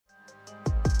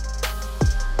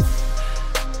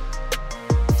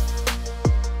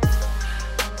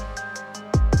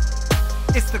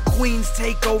Queens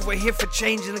Takeover, here for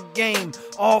changing the game.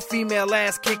 All female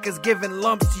ass kickers giving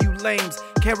lumps to you lames.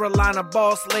 Carolina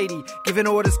boss lady, giving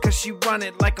orders cause she run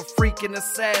it like a freaking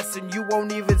assassin. You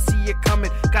won't even see it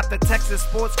coming. Got the Texas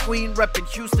sports queen repping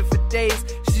Houston for days.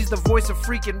 She's the voice of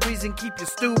freaking reason, keep you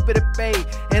stupid at bay.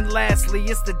 And lastly,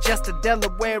 it's the Jester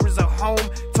Delaware is a home.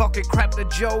 Talking crap to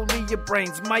Jolie, your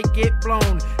brains might get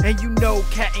blown. And you know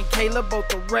Kat and Kayla both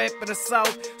the rep in the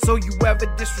South. So you ever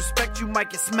disrespect, you might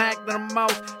get smacked in the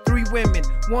mouth. 3 women,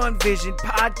 1 vision,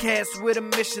 podcast with a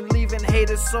mission. Leaving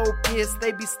haters so pissed,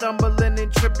 they be stumbling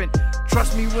and tripping.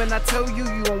 Trust me when I tell you,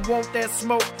 you don't want that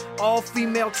smoke. All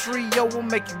female trio will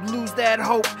make you lose that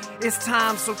hope. It's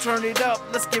time, so turn it up,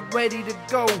 let's get ready to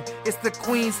go. It's the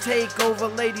Queen's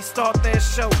Takeover, ladies start that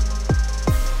show.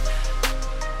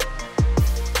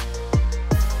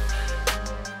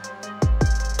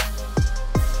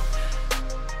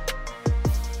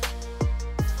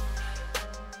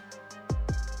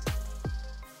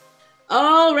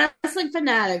 Oh, wrestling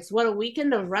fanatics. What a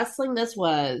weekend of wrestling this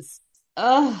was.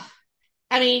 Oh,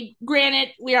 I mean,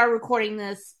 granted, we are recording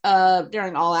this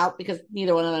during All Out because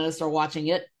neither one of us are watching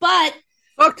it, but...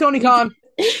 Fuck Tony Khan.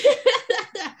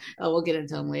 Oh, we'll get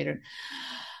into him later.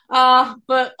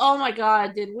 But, oh my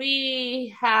God, did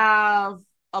we have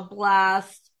a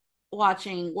blast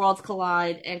watching Worlds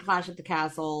Collide and Clash at the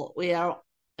Castle.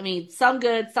 Some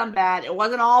good, some bad. It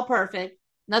wasn't all perfect.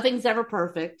 Nothing's ever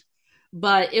perfect.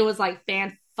 But it was like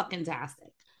fan-fucking-tastic.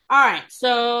 All right,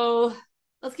 so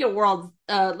let's get Worlds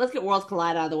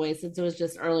Collide out of the way since it was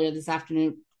just earlier this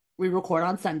afternoon. We record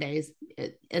on Sundays,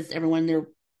 as everyone in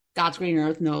God's green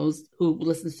earth knows who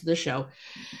listens to the show.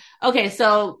 Okay,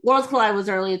 so Worlds Collide was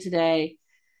earlier today,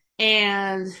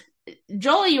 and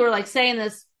Jolie, you were like saying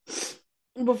this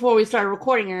before we started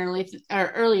recording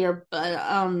earlier,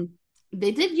 but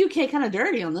they did UK kind of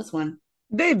dirty on this one.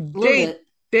 They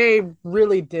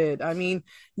really did. I mean,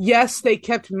 yes, they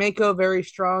kept Mako very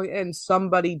strong, and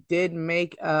somebody did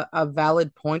make a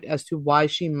valid point as to why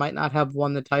she might not have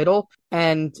won the title.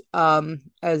 And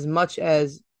as much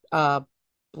as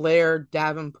Blair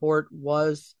Davenport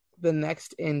was the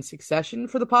next in succession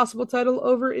for the possible title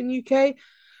over in UK,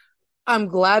 I'm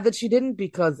glad that she didn't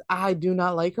because I do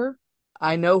not like her.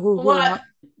 I know who.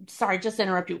 Sorry, just to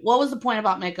interrupt you. What was the point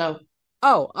about Mako?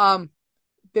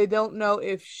 They don't know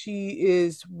if she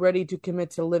is ready to commit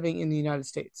to living in the United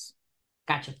States.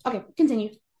 Gotcha. Okay,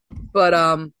 continue. But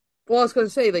I was going to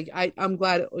say, I'm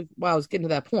glad. I was getting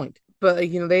to that point, but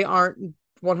they aren't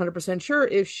 100% sure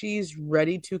if she's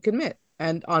ready to commit.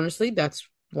 And honestly, that's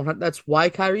why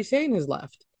Kairi Sane has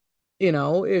left.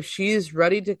 If she's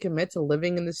ready to commit to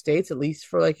living in the States, at least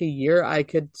for like a year, I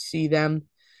could see them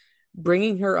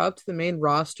bringing her up to the main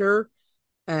roster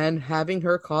and having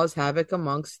her cause havoc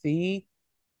amongst the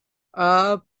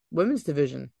women's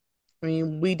division. I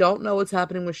mean, we don't know what's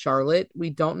happening with Charlotte. We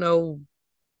don't know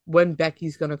when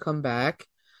Becky's going to come back.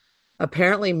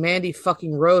 Apparently, Mandy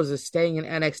fucking Rose is staying in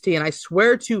NXT, and I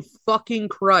swear to fucking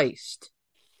Christ,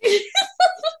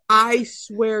 I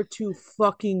swear to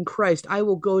fucking Christ, I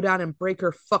will go down and break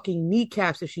her fucking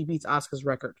kneecaps if she beats Asuka's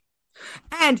record.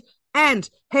 And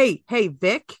hey,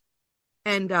 Vic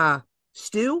and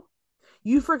Stu,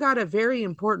 you forgot a very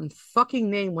important fucking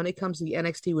name when it comes to the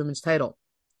NXT women's title.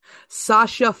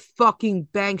 Sasha fucking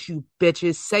Banks, you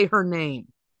bitches. Say her name.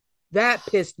 That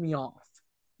pissed me off.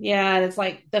 Yeah, and it's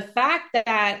like the fact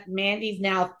that Mandy's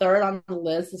now third on the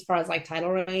list as far as like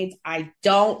title reigns, I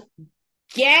don't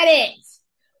get it.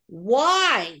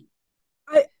 Why?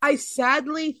 I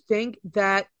sadly think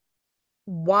that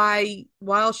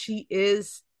while she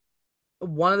is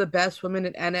one of the best women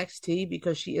in NXT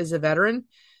because she is a veteran,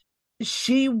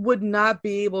 she would not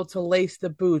be able to lace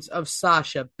the boots of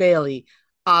Sasha, Bayley,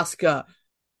 Asuka,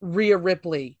 Rhea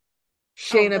Ripley,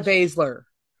 Shayna Baszler.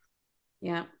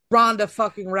 Yeah. Ronda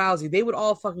fucking Rousey. They would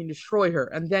all fucking destroy her.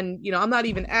 And then, I'm not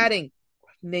even adding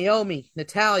Naomi,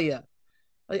 Natalya.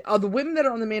 Like, the women that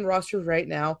are on the main roster right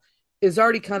now is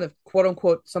already kind of, quote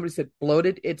unquote, somebody said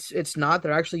bloated. It's not.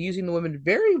 They're actually using the women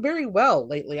very, very well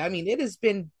lately. I mean, it has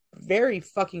been very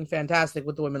fucking fantastic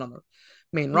with the women on the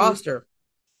main roster.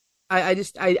 I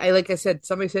like I said,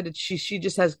 somebody said that she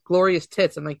just has glorious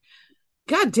tits. I'm like,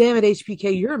 God damn it,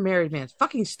 HBK, you're a married man.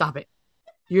 Fucking stop it.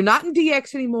 You're not in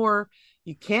DX anymore.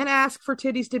 You can't ask for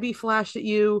titties to be flashed at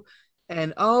you.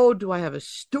 And do I have a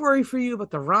story for you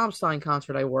about the Rammstein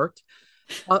concert I worked?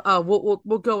 We'll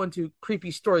go into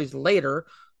creepy stories later.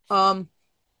 But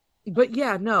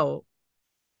yeah, no.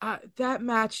 That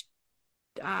match,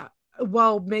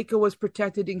 while Mako was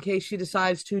protected in case she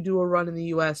decides to do a run in the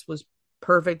US, was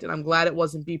perfect, and I'm glad it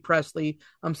wasn't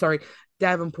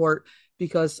Davenport,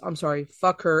 because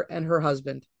fuck her and her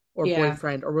husband. or Yeah.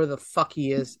 boyfriend or where the fuck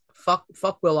he is. Fuck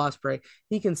Will Ospreay.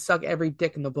 He can suck every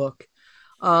dick in the book.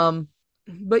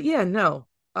 But yeah, no.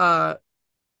 I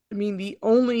mean, the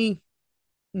only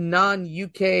non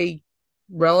UK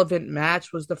relevant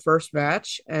match was the first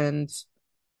match, and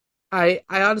I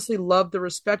honestly loved the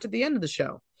respect at the end of the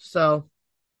show. So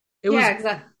it Yeah, was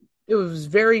exactly. it was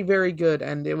very, very good,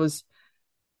 and it was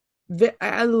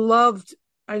I loved.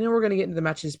 I know we're gonna get into the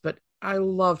matches, but I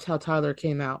loved how Tyler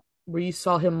came out, where you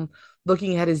saw him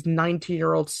looking at his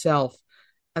 19-year-old self,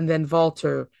 and then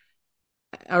Walter,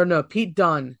 or no, Pete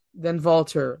Dunne, then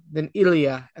Walter, then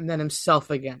Ilya, and then himself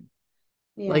again.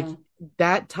 Like Yeah.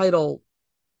 that title,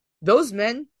 those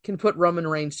men can put Roman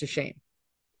Reigns to shame.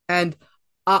 And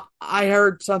I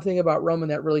heard something about Roman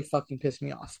that really fucking pissed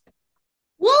me off.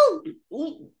 Well,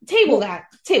 table Well, that.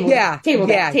 Table yeah, that. Table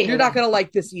yeah, that. Table you're not that. gonna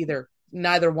like this either.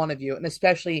 Neither one of you, and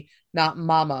especially not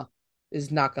Mama,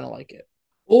 is not gonna like it.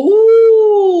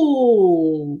 Ooh,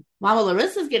 Mama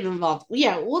Larissa's getting involved.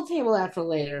 Yeah, we'll table that for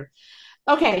later.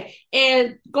 Okay,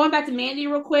 and going back to Mandy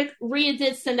real quick, Rhea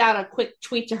did send out a quick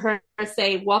tweet to her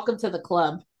saying, "Welcome to the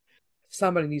club."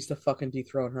 Somebody needs to fucking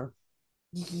dethrone her.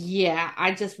 Yeah,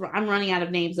 I'm running out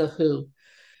of names of who.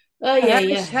 Oh yeah,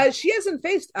 yeah. She hasn't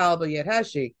faced Alba yet, has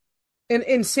she?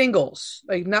 In singles,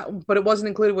 like not, but it wasn't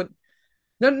included with.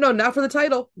 No, no, not for the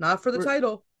title. Not for the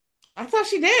title. I thought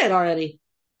she did already.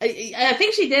 I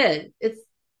think she did.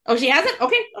 She hasn't.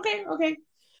 Okay, okay, okay.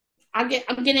 I'm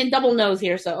getting double nose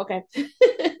here, so okay.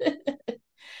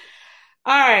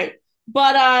 All right.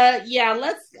 But yeah,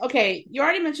 let's okay, you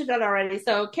already mentioned that already.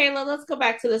 So Kayla, let's go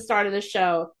back to the start of the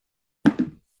show.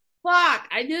 Fuck,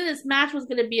 I knew this match was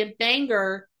gonna be a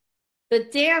banger.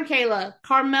 But damn, Kayla,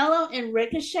 Carmelo and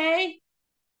Ricochet?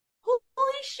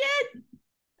 Holy shit.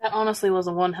 That honestly was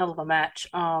a one hell of a match.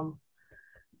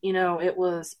 It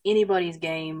was anybody's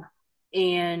game,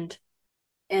 and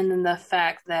then the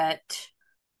fact that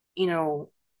you know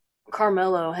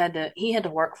Carmelo had to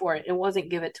work for it. It wasn't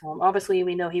give it to him. Obviously,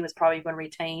 we know he was probably going to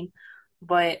retain,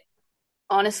 but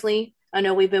honestly, I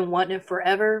know we've been wanting it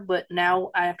forever, but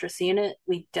now after seeing it,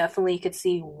 we definitely could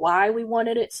see why we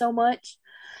wanted it so much,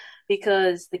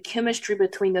 because the chemistry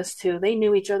between those two, they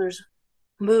knew each other's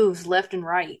moves left and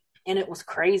right, and it was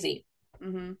crazy.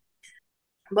 Mm-hmm.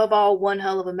 Above all, one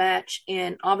hell of a match,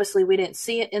 and obviously we didn't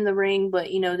see it in the ring, but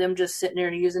them just sitting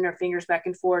there using their fingers back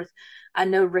and forth. I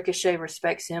know Ricochet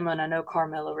respects him, and I know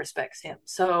Carmelo respects him,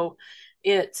 so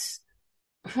it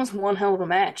was one hell of a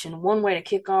match, and one way to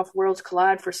kick off Worlds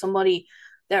Collide for somebody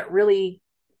that really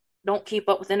don't keep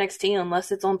up with NXT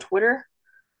unless it's on Twitter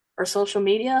or social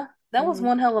media. That was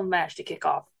one hell of a match to kick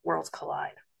off Worlds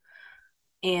Collide,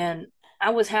 and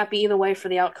I was happy either way for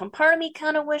the outcome. Part of me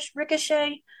kind of wished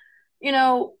Ricochet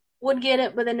would get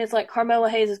it, but then it's like Carmelo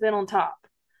Hayes has been on top.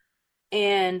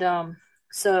 And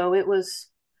so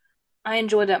I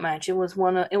enjoyed that match. It was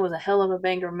a hell of a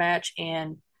banger match,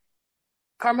 and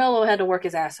Carmelo had to work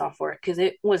his ass off for it because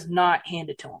it was not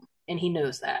handed to him, and he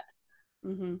knows that.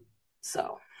 Mm-hmm.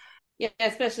 So yeah,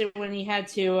 especially when he had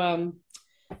to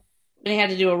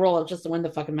do a roll up just to win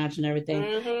the fucking match and everything.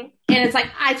 Mm-hmm. And it's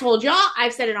like, I told y'all,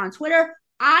 I've said it on Twitter,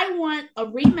 I want a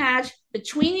rematch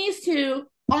between these two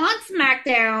on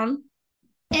SmackDown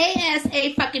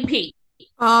ASA fucking P.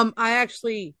 I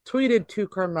actually tweeted to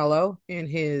Carmelo in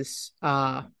his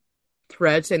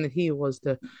thread saying that he was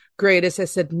the greatest. I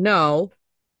said, no,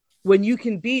 when you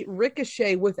can beat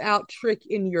Ricochet without Trick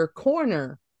in your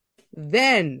corner,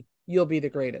 then you'll be the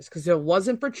greatest. Because if it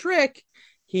wasn't for Trick,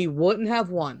 he wouldn't have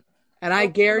won. And I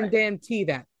guarantee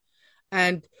that.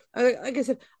 And like I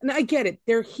said, and I get it.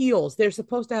 They're heels. They're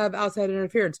supposed to have outside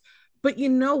interference. But you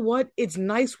know what? It's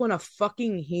nice when a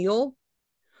fucking heel,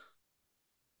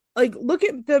 like, look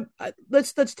at the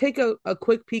let's take a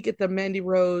quick peek at the Mandy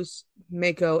Rose,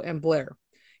 Mako, and Blair.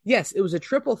 Yes, it was a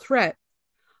triple threat,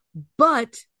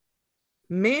 but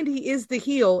Mandy is the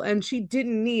heel, and she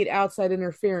didn't need outside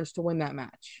interference to win that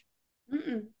match.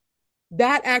 Mm-mm.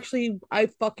 That actually I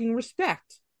fucking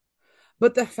respect.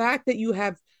 But the fact that you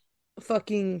have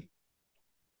fucking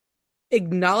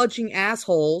acknowledging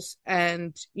assholes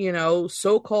and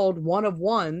so-called one of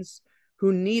ones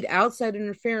who need outside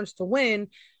interference to win,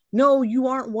 no, you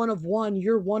aren't one of one,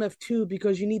 you're one of two,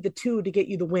 because you need the two to get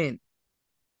you the win.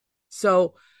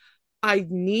 So and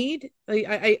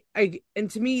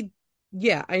to me,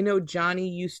 yeah, I know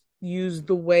Johnny used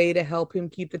the way to help him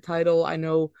keep the title. I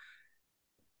know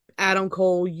Adam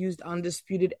Cole used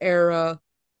Undisputed Era,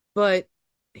 but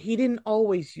he didn't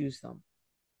always use them.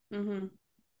 Mm-hmm.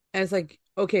 And it's like,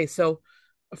 okay, so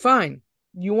fine.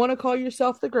 You want to call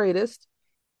yourself the greatest?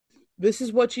 This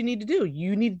is what you need to do.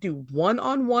 You need to do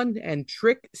one-on-one, and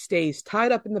Trick stays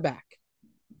tied up in the back.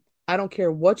 I don't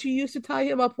care what you use to tie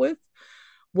him up with,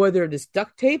 whether it is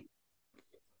duct tape,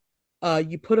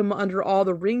 you put him under all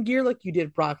the ring gear like you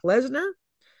did Brock Lesnar.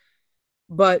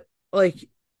 But like,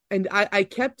 and I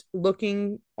kept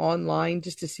looking online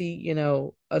just to see, you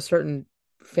know, a certain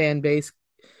fan base,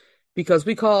 because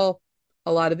we call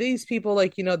a lot of these people,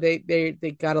 like, you know, they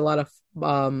got a lot of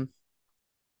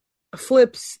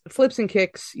flips and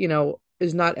kicks, you know,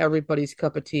 is not everybody's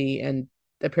cup of tea, and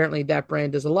apparently that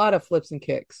brand does a lot of flips and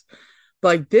kicks.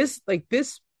 But this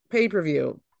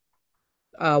pay-per-view,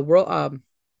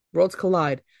 Worlds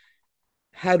Collide,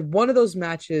 had one of those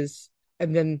matches,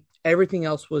 and then everything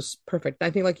else was perfect.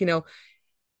 I think, like, you know,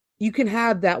 you can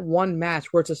have that one match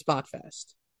where it's a spot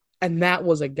fest, and that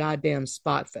was a goddamn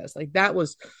spot fest. Like, that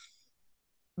was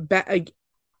like,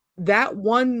 that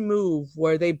one move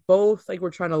where they both like were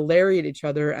trying to lariat each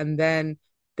other, and then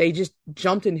they just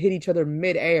jumped and hit each other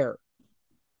midair.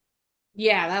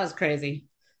 Yeah, that was crazy.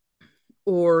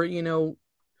 Or, you know,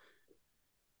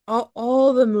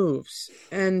 all the moves.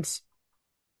 And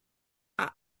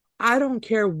I don't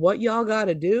care what y'all got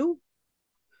to do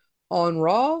on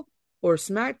Raw or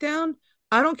SmackDown.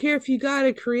 I don't care if you got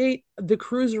to create the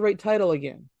Cruiserweight title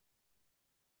again.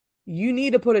 You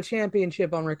need to put a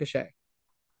championship on Ricochet.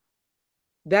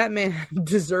 That man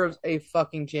deserves a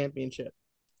fucking championship.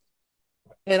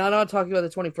 And I'm not talking about the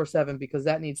 24/7 because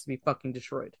that needs to be fucking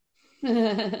destroyed.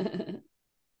 But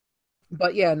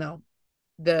yeah, no.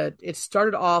 It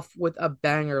started off with a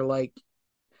banger. Like,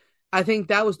 I think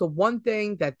that was the one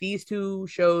thing that these two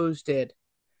shows did.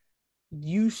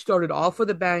 You started off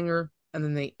with a banger, and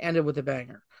then they ended with a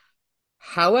banger.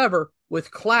 However,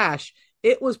 with Clash,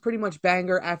 it was pretty much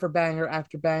banger after banger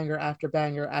after banger after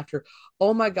banger after,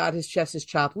 oh my god, his chest is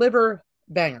chopped liver,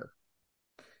 banger.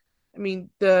 I mean,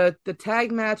 the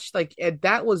tag match, like,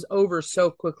 that was over so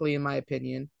quickly, in my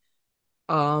opinion.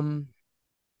 And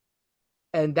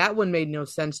that one made no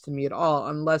sense to me at all,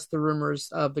 unless the rumors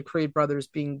of the Creed brothers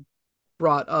being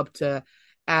brought up to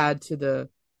add to the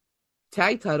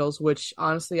tag titles, which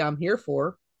honestly I'm here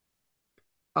for.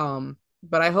 But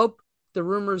I hope the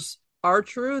rumors are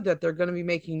true, that they're going to be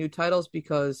making new titles,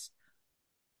 because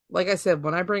like I said,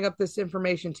 when I bring up this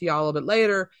information to y'all a little bit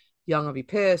later, y'all gonna be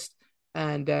pissed,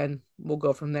 and then we'll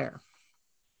go from there.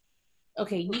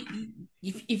 Okay,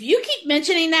 if you keep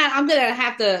mentioning that, I'm gonna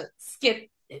have to skip.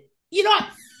 You know what?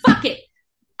 Fuck it.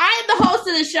 I am the host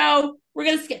of the show. We're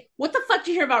gonna skip. What the fuck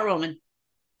did you hear about Roman?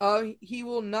 He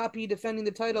will not be defending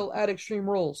the title at Extreme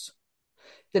Rules.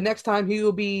 The next time he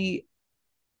will be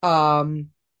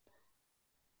defending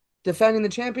the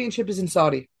championship is in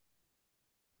Saudi.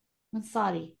 What's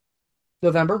Saudi?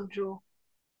 November.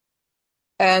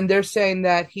 And they're saying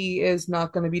that he is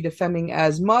not going to be defending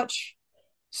as much.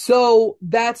 So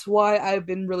that's why I've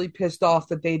been really pissed off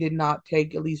that they did not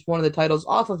take at least one of the titles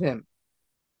off of him.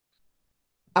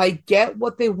 I get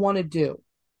what they want to do.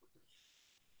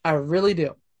 I really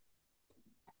do.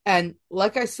 And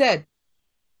like I said,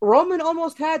 Roman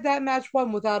almost had that match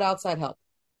won without outside help.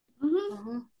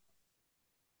 Mm-hmm.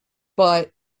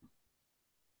 But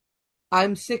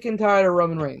I'm sick and tired of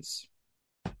Roman Reigns.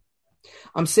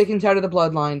 I'm sick and tired of the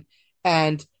bloodline.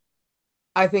 And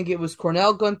I think it was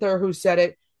Cornell Gunther who said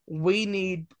it. We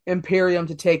need Imperium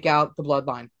to take out the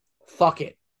bloodline. Fuck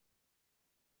it.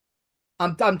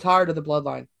 I'm tired of the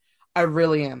bloodline. I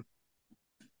really am.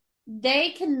 They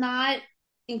cannot,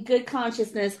 in good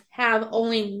consciousness, have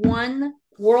only one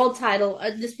world title,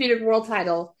 a disputed world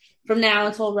title, from now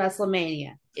until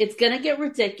WrestleMania. It's going to get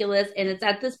ridiculous, and it's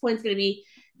at this point, it's going to be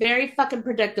very fucking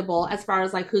predictable as far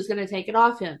as like who's going to take it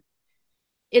off him.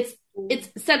 It's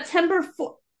September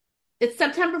 4th. It's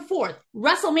September 4th.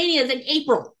 WrestleMania is in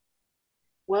April.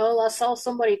 Well, I saw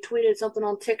somebody tweeted something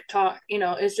on TikTok. You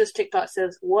know, it's just TikTok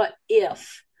says, what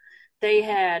if they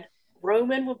had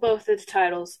Roman with both of the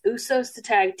titles, Usos the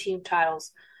tag team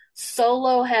titles,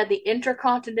 Solo had the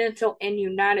Intercontinental and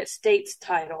United States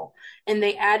title, and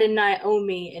they added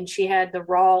Naomi, and she had the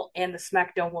Raw and the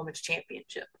SmackDown Women's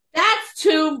Championship. That's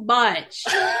too much.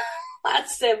 I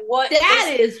said, what?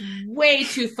 That is way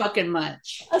too fucking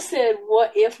much. I said,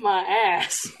 what if my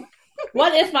ass?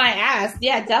 What if my ass?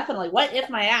 Yeah, definitely. What if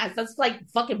my ass? That's like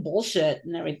fucking bullshit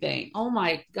and everything. Oh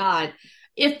my god.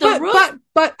 If the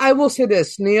but I will say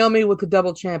this, Naomi with the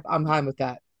double champ, I'm fine with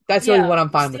that. That's the only one I'm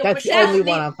fine with. That's the only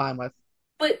one I'm fine with.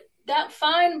 But that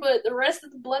fine, but the rest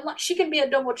of the bloodline, she can be a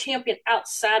double champion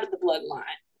outside of the bloodline.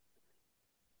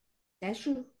 That's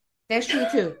true. That's true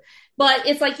too. But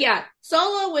it's like, yeah,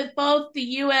 Solo with both the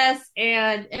US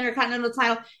and Intercontinental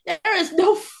title, there is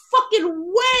no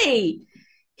fucking way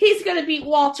he's gonna beat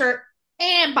Walter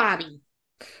and Bobby.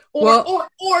 Or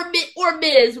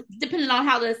Miz, depending on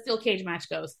how the steel cage match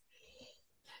goes.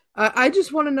 I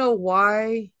just want to know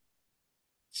why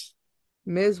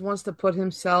Miz wants to put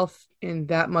himself in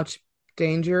that much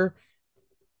danger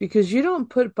because you don't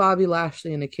put Bobby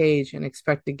Lashley in a cage and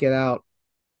expect to get out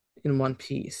in one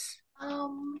piece.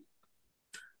 Um,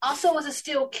 Also, it was a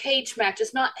steel cage match.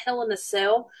 It's not Hell in a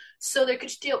Cell, so there could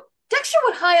still Dexter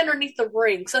would hide underneath the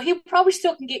ring, so he probably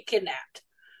still can get kidnapped.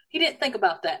 He didn't think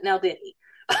about that, now did he?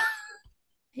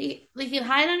 He can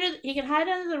hide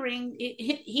under the ring.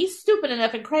 He's stupid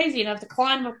enough and crazy enough to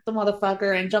climb up the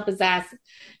motherfucker and jump his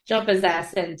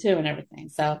ass in too and everything.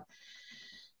 So,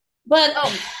 but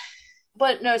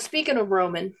But no. Speaking of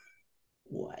Roman,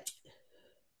 what?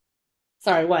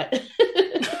 Sorry, what?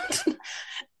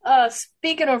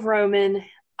 speaking of Roman,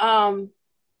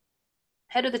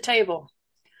 head of the table,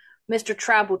 Mr.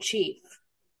 Tribal Chief.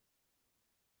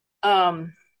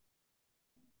 Um,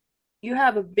 you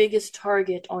have a biggest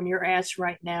target on your ass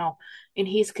right now, and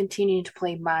he's continuing to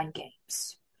play mind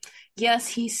games. Yes,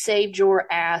 he saved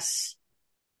your ass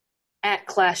at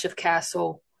Clash of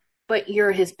Castle, but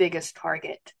you're his biggest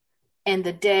target. And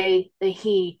the day that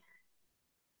he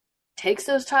takes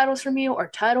those titles from you or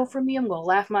title from you, I'm going to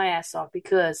laugh my ass off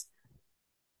because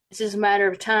it's just a matter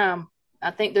of time.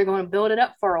 I think they're going to build it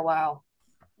up for a while.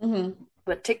 Mm-hmm.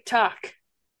 But TikTok,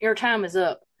 your time is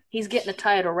up. He's getting a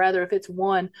title, rather if it's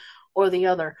one or the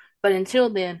other. But until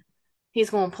then, he's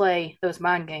going to play those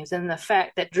mind games. And the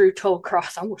fact that Drew told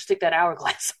Cross, I'm going to stick that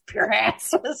hourglass up your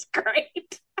ass was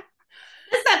great.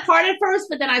 Missed that part at first,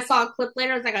 but then I saw a clip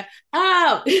later. I was like,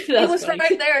 oh, he was funny.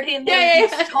 Right there, and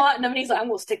he's taunting him, and he's like, "I'm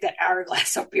gonna stick that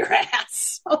hourglass up your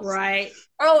ass." Right.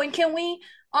 Oh, and can we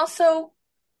also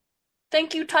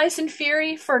thank you, Tyson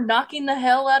Fury, for knocking the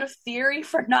hell out of Theory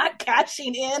for not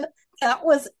cashing in? That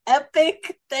was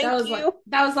epic. Thank you.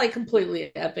 That was like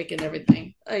completely epic and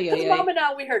everything. Mom and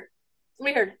I,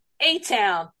 we heard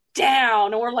A-Town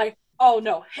down, and we're like, oh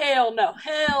no, hell no,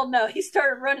 hell no. He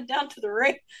started running down to the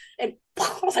ring, and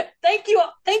I was like, thank you,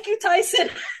 Tyson.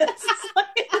 It's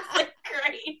like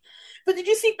great. But did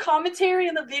you see commentary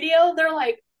in the video? They're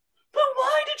like, but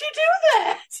why did you do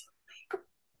that?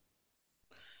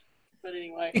 But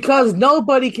anyway. Because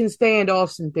nobody can stand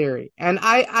Austin Theory. And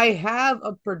I have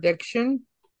a prediction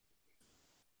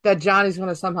that Johnny's going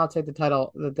to somehow take the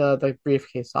title, the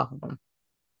briefcase off of him.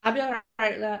 I'll be all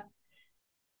right with that.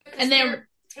 And then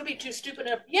he'll be too stupid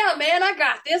enough. Yeah, man, I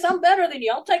got this. I'm better than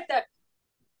you. I'll take that.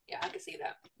 Yeah, I can see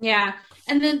that. Yeah.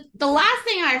 And then the last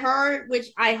thing I heard, which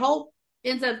I hope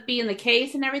ends up being the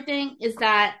case and everything, is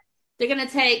that they're going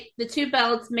to take the two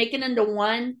belts, make it into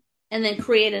one, and then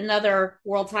create another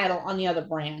world title on the other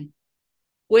brand.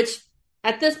 Which,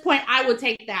 at this point, I would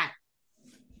take that.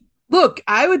 Look,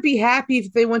 I would be happy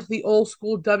if they went to the old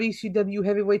school WCW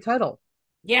heavyweight title.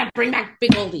 Yeah, bring back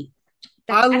Big Goldie.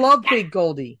 I love Big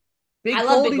Goldie. Big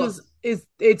Goldie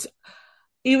it's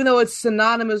even though it's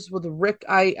synonymous with Rick,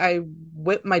 I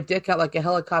whip my dick out like a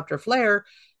helicopter flare.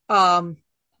 But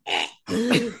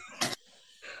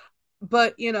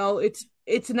you know, it's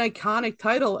an iconic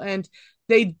title, and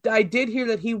I did hear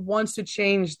that he wants to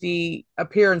change the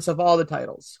appearance of all the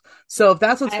titles. So if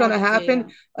that's what's going to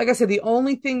happen, like I said, the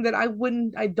only thing that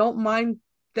I don't mind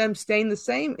them staying the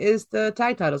same is the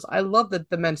tag titles. I love the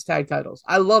men's tag titles.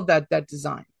 I love that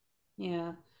design.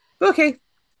 Yeah. Okay.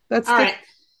 That's all right.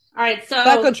 All right. So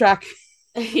back on track.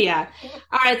 Yeah.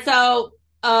 All right. So,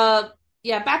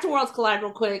 back to Worlds Collide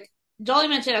real quick. Jolie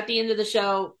mentioned at the end of the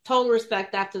show, total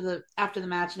respect after the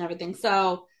match and everything.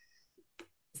 So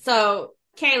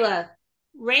Kayla,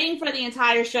 rating for the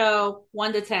entire show,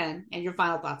 1 to 10, and your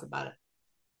final thoughts about it.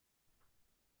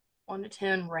 1 to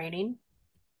 10 rating.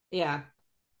 Yeah.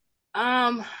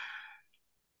 I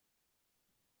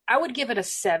would give it a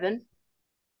 7.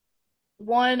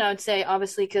 1, I would say,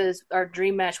 obviously, because our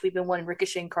dream match we've been wanting,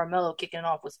 Ricochet and Carmelo kicking it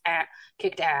off, was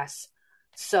kicked ass.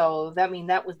 So that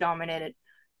was dominated.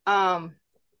 And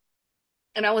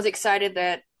I was excited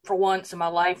that for once in my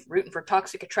life, rooting for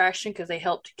Toxic Attraction because they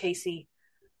helped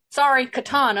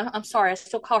Katana. I'm sorry, I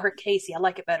still call her Casey. I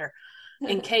like it better.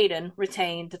 And Kaden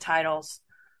retained the titles.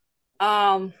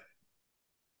 Men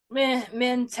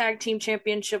tag team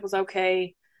championship was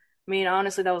okay. I mean,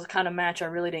 honestly, that was the kind of match I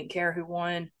really didn't care who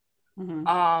won.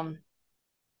 Mm-hmm.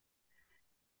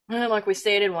 Like we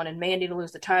stated, wanted Mandy to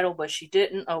lose the title, but she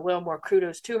didn't. Oh well, more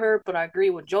kudos to her. But I agree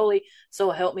with Jolie.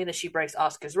 So help me that she breaks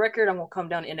Asuka's record. I'm gonna come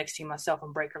down to NXT myself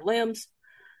and break her limbs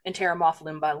and tear them off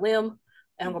limb by limb.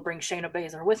 And I'm gonna bring Shayna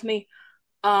Baszler with me.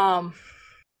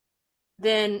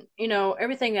 Then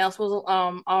everything else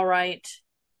was all right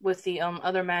with the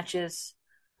other matches.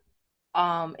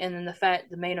 And then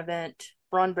the main event,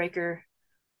 Braun Breaker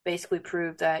basically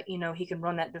proved that he can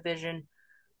run that division.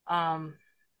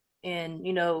 and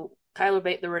Tyler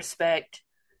Bate the respect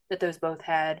that those both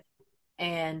had.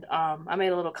 And I made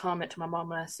a little comment to my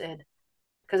mom and I said,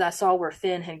 because I saw where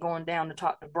Finn had gone down to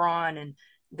talk to Braun and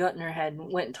Gunther had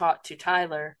went and talked to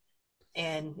Tyler,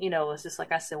 and it was just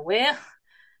like I said, well,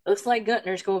 looks like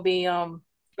Gunther's going to be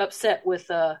upset with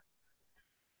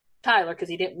Tyler because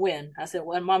he didn't win. I said,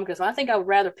 well, and Mom goes, well, I think I would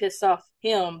rather piss off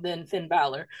him than Finn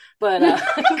Balor, but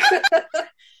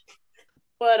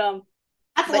but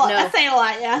That's a but lot. no, That's saying a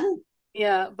lot, yeah.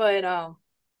 yeah,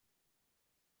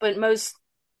 but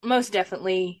most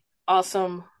definitely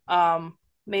awesome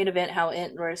main event. How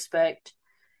it respect.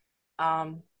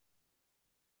 Am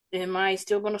I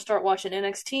still going to start watching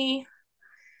NXT?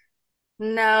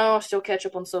 No, I'll still catch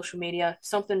up on social media.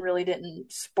 Something really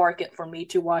didn't spark it for me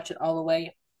to watch it all the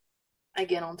way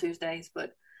again on Tuesdays,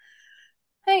 but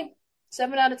hey,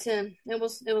 7 out of 10. It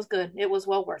was good. It was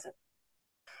well worth it.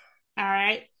 All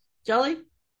right. Jolie?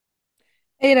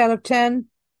 8 out of 10.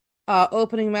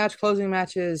 Opening match, closing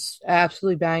matches,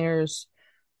 absolutely bangers.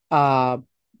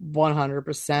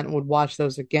 100% would watch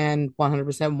those again.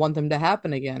 100% want them to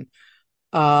happen again.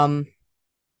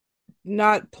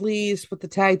 Not pleased with the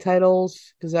tag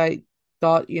titles because I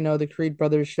thought, the Creed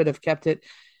brothers should have kept it.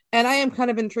 And I am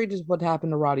kind of intrigued as what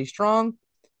happened to Roddy Strong.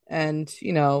 And,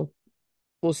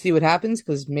 we'll see what happens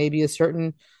because maybe a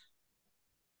certain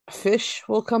fish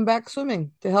will come back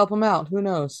swimming to help him out. Who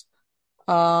knows?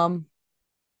 The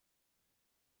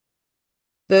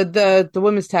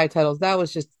women's tag titles, that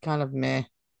was just kind of meh.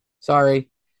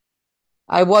 Sorry.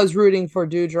 I was rooting for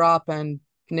Doudrop and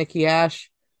Nikki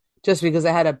Ash just because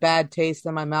I had a bad taste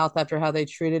in my mouth after how they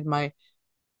treated my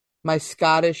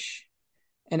Scottish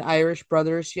and Irish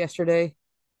brothers yesterday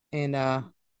in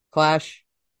Clash.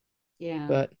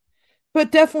 Yeah.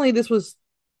 But definitely this was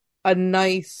a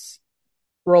nice,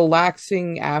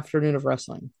 relaxing afternoon of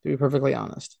wrestling, to be perfectly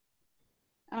honest.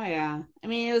 Oh yeah. I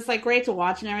mean, it was like great to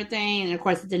watch and everything, and of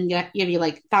course, it didn't give you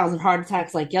like 1,000 heart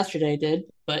attacks like yesterday did.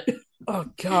 But oh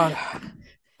god,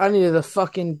 I needed a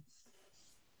fucking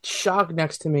shock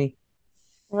next to me.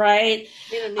 Right.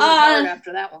 Need a new heart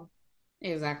after that one.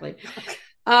 Exactly.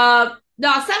 No,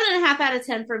 7.5 out of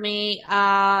 10 for me.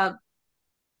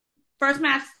 First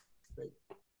match,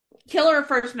 killer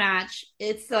first match.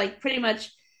 It's like pretty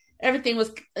much everything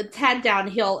was a tad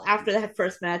downhill after that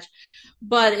first match,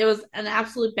 but it was an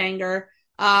absolute banger.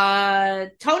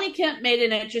 Tony Kemp made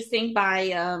it interesting by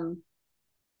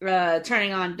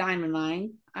turning on Diamond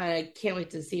Mine. I can't wait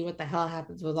to see what the hell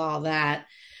happens with all that.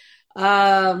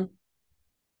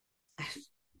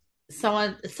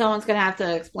 Someone's gonna have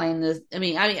to explain this. I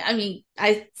mean,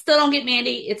 I still don't get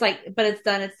Mandy. It's like, but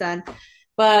it's done.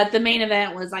 But the main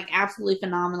event was like absolutely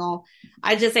phenomenal.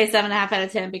 I just say 7.5 out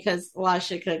of 10 because a lot of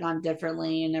shit could have gone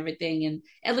differently and everything. And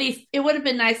at least it would have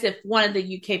been nice if one of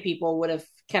the UK people would have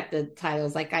kept the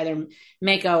titles, like either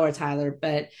Mako or Tyler.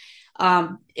 But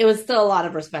it was still a lot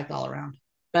of respect all around.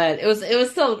 But it was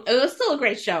still a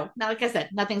great show. Now, like I said,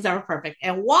 nothing's ever perfect.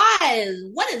 And what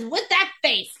is with that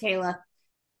face, Kayla?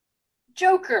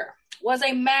 Joker was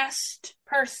a masked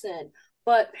person,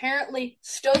 but apparently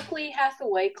Stokely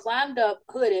Hathaway climbed up,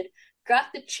 hooded, got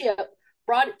the chip,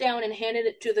 brought it down, and handed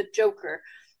it to the Joker.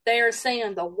 They are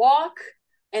saying the walk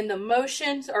and the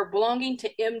motions are belonging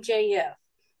to MJF.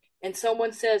 And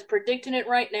someone says, predicting it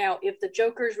right now, if the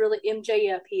Joker is really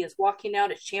MJF, he is walking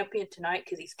out as champion tonight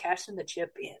because he's cashing the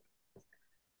chip in.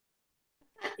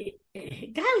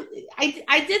 God,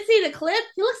 I did see the clip.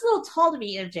 He looks a little tall to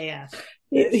be MJF.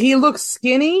 He looks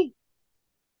skinny.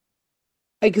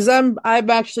 Because I'm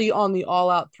actually on the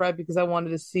All Out thread because I wanted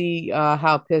to see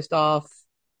how pissed off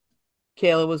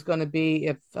Kayla was going to be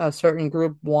if a certain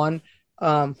group won.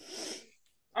 I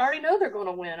already know they're going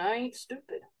to win. I ain't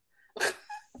stupid.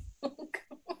 I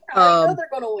know they're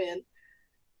going to win.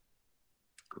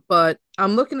 But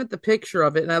I'm looking at the picture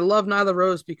of it, and I love Nyla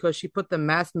Rose because she put the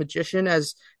masked magician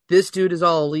as this dude is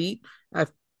all elite.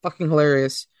 Fucking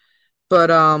hilarious. But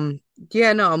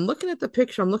yeah, no, I'm looking at the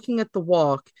picture. I'm looking at the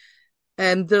walk,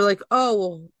 and they're like, "Oh,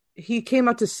 well, he came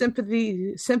out to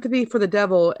sympathy for the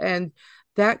devil, and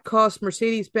that cost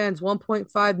Mercedes-Benz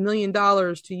 $1.5 million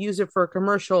to use it for a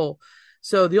commercial.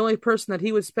 So the only person that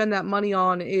he would spend that money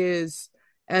on is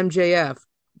MJF."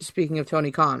 Speaking of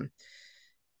Tony Khan.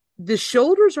 The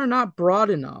shoulders are not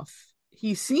broad enough.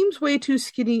 He seems way too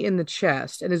skinny in the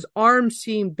chest, and his arms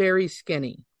seem very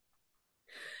skinny.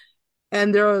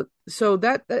 And so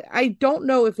that I don't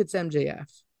know if it's MJF.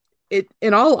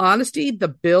 In all honesty, the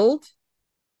build.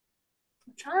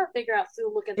 I'm trying to figure out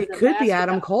through looking. It could be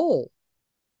Adam Cole.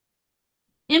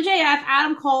 MJF,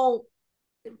 Adam Cole.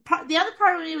 The other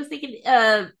part of me was thinking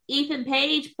Ethan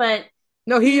Page, but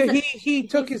no, he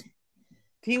took his.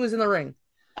 He was in the ring.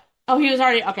 Oh, he was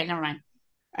already okay. Never mind.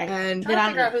 All right. And I'm trying to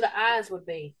figure out who the eyes would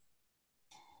be.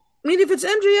 I mean, if it's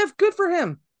MJF, good for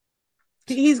him.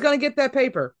 He's gonna get that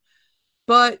paper.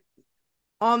 But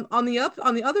on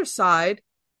the other side,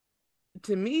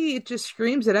 to me, it just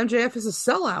screams that MJF is a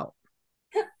sellout.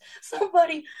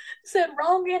 Somebody said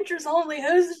wrong answers only.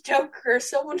 Who's the Joker?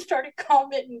 Someone started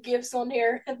commenting gifts on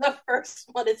here, and the first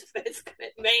one is Vince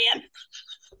McMahon.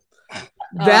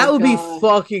 That would be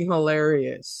fucking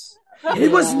hilarious. It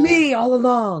was me all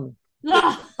along.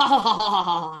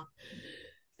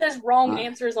 There's wrong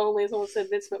answers only. Someone said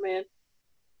Vince McMahon.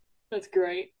 That's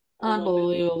great.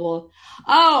 Unbelievable.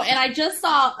 Oh, and I just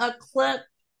saw a clip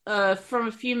from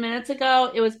a few minutes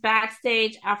ago. It was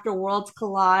backstage after Worlds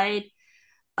Collide.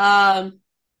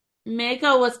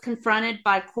 Mako was confronted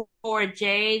by Cora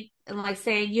Jade and like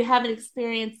saying, "You haven't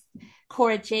experienced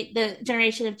Cora Jade, the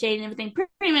generation of Jade, and everything."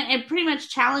 Pretty much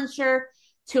challenged her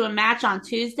to a match on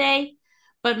Tuesday,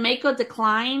 but Mako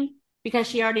declined because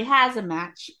she already has a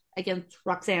match against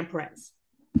Roxanne Perez.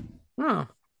 Oh,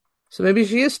 so maybe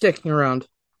she is sticking around.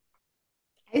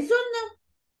 I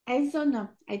don't know.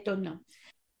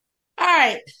 All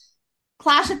right,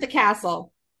 Clash at the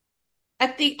Castle. I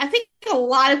think a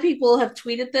lot of people have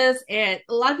tweeted this, and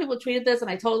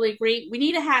I totally agree. We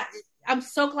need to have. I'm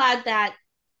so glad that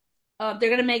they're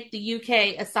going to make the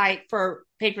UK a site for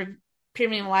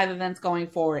premium live events going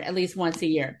forward, at least once a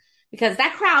year, because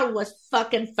that crowd was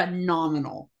fucking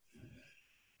phenomenal.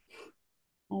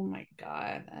 Oh my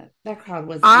god, that crowd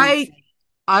was. Insane.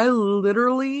 I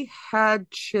literally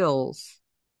had chills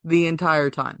the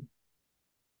entire time.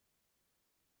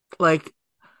 Like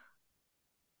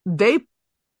they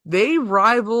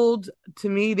rivaled, to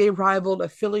me, they rivaled a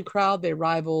Philly crowd, they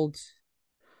rivaled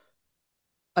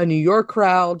a New York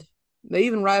crowd, they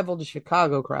even rivaled a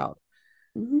Chicago crowd.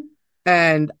 Mm-hmm.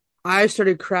 And I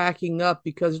started cracking up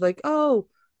because like, oh,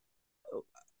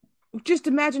 just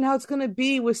imagine how it's going to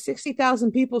be with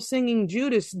 60,000 people singing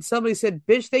Judas. And somebody said,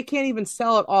 bitch, they can't even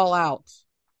sell it all out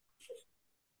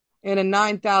in a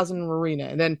 9,000 arena.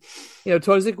 And then,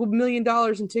 towards like $1 million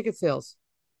in ticket sales.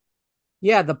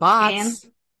 Yeah, the bots.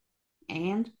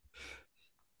 And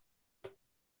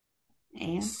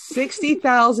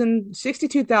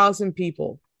 62,000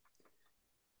 people.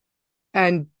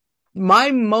 And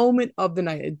my moment of the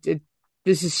night,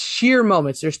 this is sheer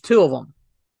moments. There's two of them.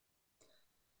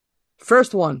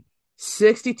 First one,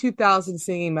 62,000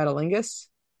 singing Metalingus.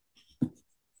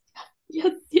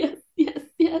 Yes.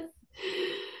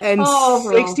 And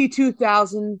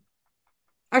 62,000,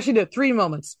 actually, no, three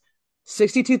moments.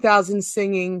 62,000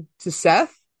 singing to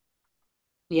Seth.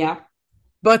 Yeah.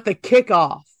 But the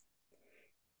kickoff,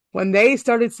 when they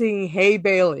started singing Hey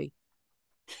Bailey.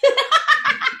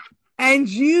 And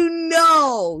you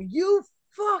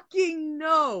fucking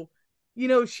know.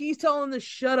 She's telling them to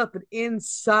shut up, but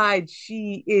inside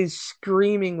she is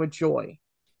screaming with joy.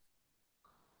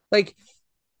 Like,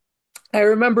 I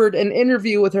remembered an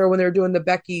interview with her when they were doing the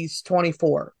Becky's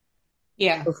 24.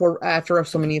 Yeah. After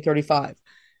WrestleMania 35.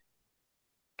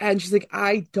 And she's like,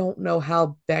 I don't know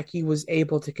how Becky was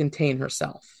able to contain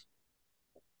herself.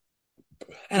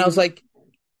 And I was like,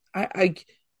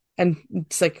 and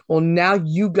it's like, well, now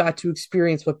you got to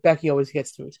experience what Becky always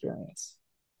gets to experience.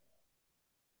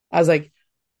 I was like,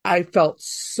 I felt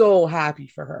so happy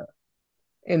for her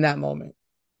in that moment.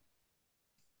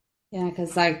 Yeah,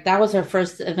 because like that was her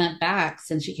first event back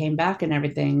since she came back and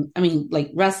everything. I mean, like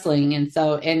wrestling, and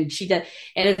she did,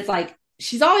 and it's like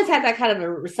she's always had that kind of a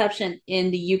reception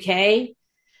in the UK,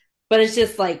 but it's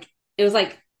just like it was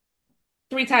like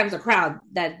 3 times the crowd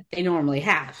that they normally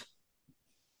have.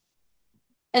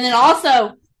 And then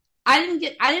also, I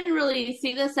didn't really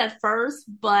see this at first,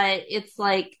 but it's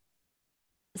like.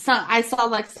 I saw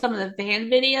like some of the fan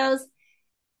videos.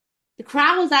 The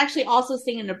crowd was actually also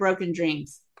singing the Broken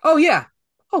Dreams. Oh yeah.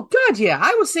 Oh god, yeah.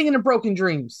 I was singing the Broken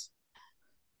Dreams.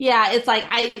 Yeah, it's like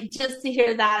I just to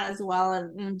hear that as well,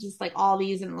 and just like all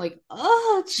these and like,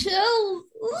 oh, chill.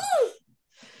 Ooh.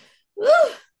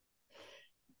 Ooh.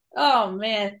 Oh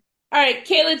man. All right,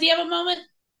 Kayla, do you have a moment?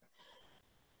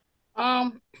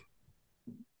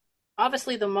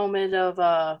 Obviously the moment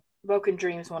of Broken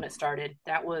Dreams when it started.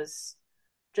 That was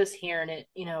just hearing it,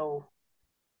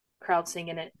 crowd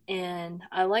singing it. And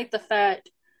I like the fact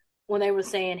when they were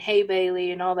saying, Hey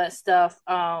Bailey and all that stuff,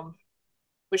 when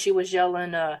she was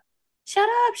yelling, shut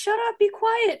up, be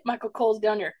quiet. Michael Cole's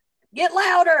down there, get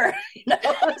louder.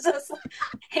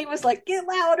 He was like, get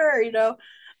louder,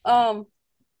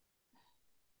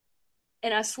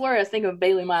 and I swear I think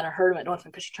Bailey might have heard him at one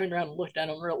time because she turned around and looked at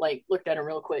him real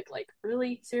quick, like,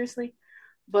 really? Seriously?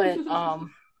 But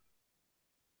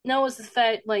No, it's the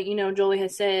fact, like, Jolie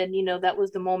has said, that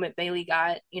was the moment Bayley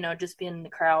got, just being in the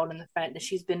crowd and the fact that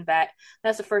she's been back.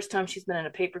 That's the first time she's been in a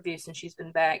pay-per-view since she's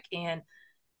been back. And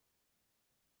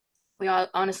we all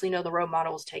honestly know the role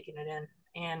model was taking it in.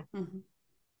 And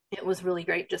it was really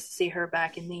great just to see her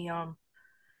back in the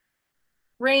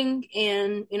ring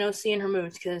and, seeing her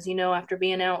moves. Because, after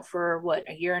being out for,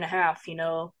 a year and a half,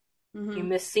 you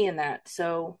miss seeing that.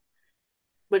 So,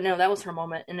 but no, that was her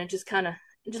moment. And it just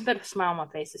put a smile on my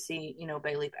face to see,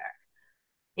 Bayley back.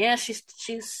 Yeah,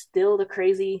 she's still the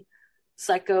crazy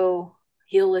psycho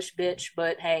heelish bitch,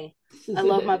 but hey, I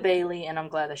love my Bayley and I'm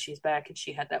glad that she's back and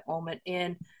she had that moment.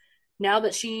 And now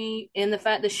that the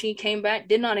fact that she came back,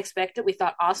 did not expect it. We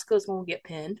thought Asuka was going to get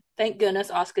pinned. Thank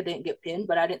goodness Asuka didn't get pinned,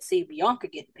 but I didn't see Bianca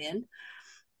getting pinned,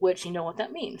 which you know what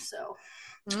that means. So,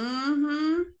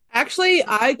 actually,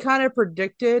 I kind of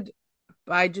predicted.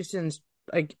 I just didn't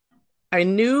like. I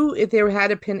knew if they had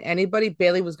to pin anybody,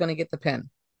 Bayley was going to get the pin.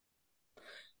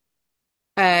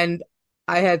 And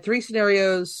I had 3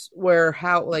 scenarios where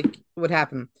would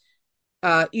happen.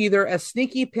 Either a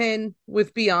sneaky pin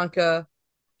with Bianca,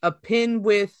 a pin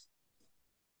with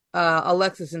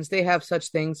Alexa, since they have such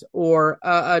things, or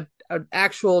an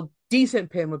actual decent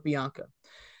pin with Bianca.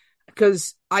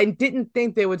 Because I didn't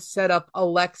think they would set up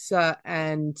Alexa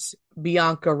and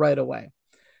Bianca right away.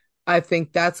 I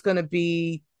think that's going to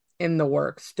be in the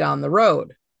works down the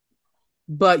road.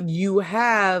 But you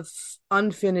have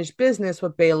unfinished business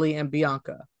with Bayley and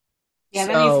Bianca. Yeah,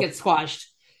 that needs to get squashed.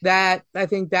 I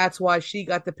think that's why she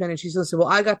got the pin, and she said, well,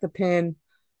 I got the pin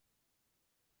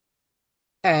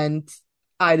and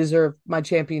I deserve my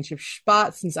championship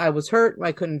spot since I was hurt.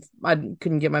 I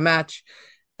couldn't get my match.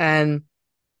 And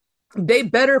they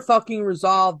better fucking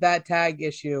resolve that tag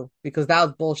issue because that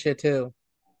was bullshit too.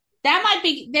 That might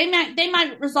be they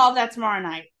might resolve that tomorrow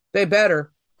night. They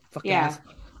better. Fucking yeah. Ass.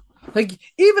 Like,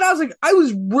 even I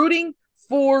was rooting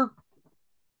for,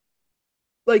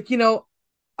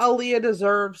 Aaliyah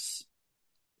deserves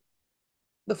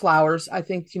the flowers. I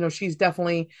think, she's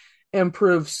definitely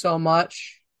improved so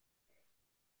much.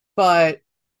 But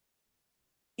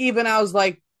even I was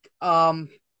like, the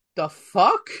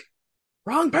fuck?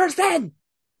 Wrong person!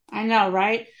 I know,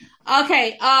 right?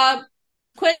 Okay,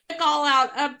 quick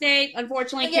all-out update.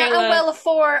 Unfortunately, yeah,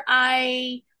 Kayla...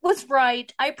 I was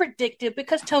right. I predicted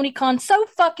because Tony Khan's so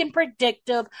fucking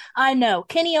predictive. I know.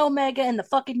 Kenny Omega and the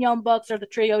fucking Young Bucks are the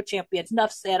trio champions.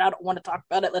 Enough said. I don't want to talk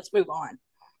about it. Let's move on.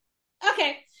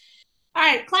 Okay. All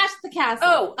right. Clash at the Castle.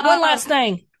 Oh, one last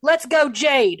thing. Let's go,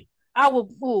 Jade. I will.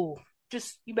 Ooh,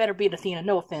 you better beat Athena.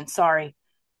 No offense. Sorry.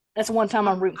 That's one time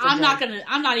I'm rooting for Jade.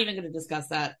 I'm not even gonna discuss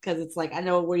that because it's like I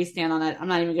know where you stand on that. I'm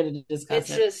not even gonna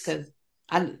discuss it because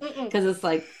it's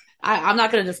like I'm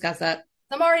not gonna discuss that.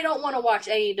 I already don't want to watch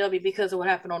AEW because of what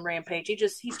happened on Rampage.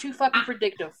 He's too fucking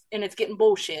predictive, and it's getting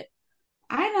bullshit.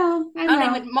 I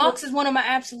know. Mox is one of my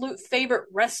absolute favorite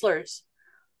wrestlers,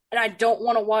 and I don't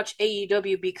want to watch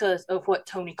AEW because of what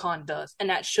Tony Khan does, and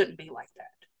that shouldn't be like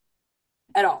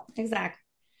that at all. Exactly.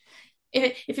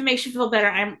 If it makes you feel better,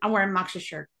 I'm wearing Mox's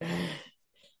shirt.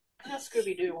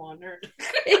 Scooby Doo on nerd.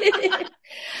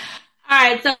 All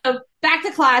right, so back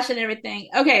to Clash and everything.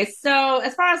 Okay, so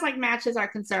as far as matches are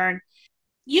concerned.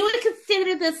 You would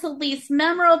consider this the least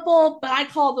memorable, but I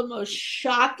call the most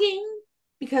shocking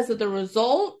because of the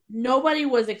result. Nobody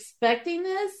was expecting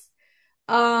this.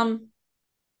 The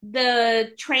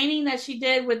training that she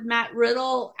did with Matt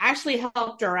Riddle actually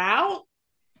helped her out.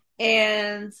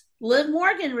 And Liv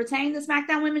Morgan retained the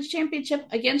SmackDown Women's Championship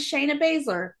against Shayna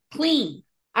Baszler. Clean.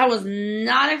 I was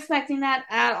not expecting that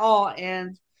at all.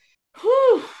 And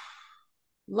whew,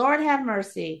 Lord have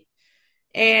mercy.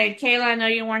 And Kayla, I know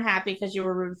you weren't happy because you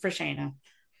were rooting for Shayna.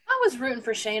 I was rooting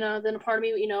for Shayna. Then a part of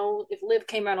me, if Liv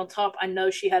came out on top, I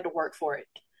know she had to work for it.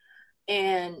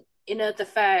 And, the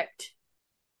fact,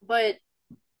 but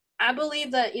I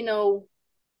believe that,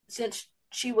 since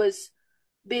she was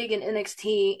big in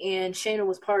NXT and Shayna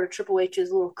was part of Triple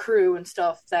H's little crew and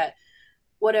stuff, that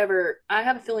whatever, I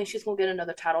have a feeling she's going to get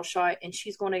another title shot and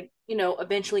she's going to,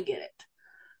 eventually get it.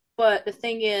 But the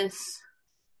thing is,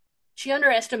 she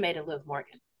underestimated Liv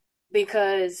Morgan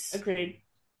because agreed.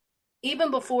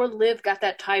 Even before Liv got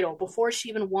that title, before she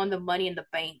even won the Money in the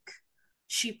Bank,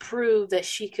 she proved that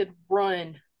she could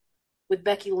run with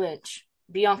Becky Lynch,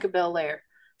 Bianca Belair,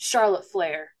 Charlotte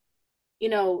Flair.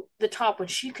 The top one.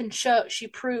 She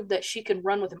proved that she can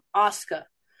run with Asuka,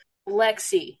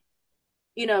 Lexi.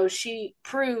 She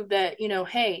proved that,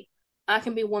 hey, I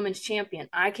can be women's champion.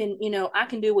 I can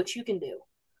do what you can do.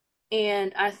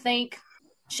 And I think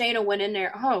Shayna went in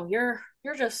there, oh, you're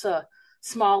just a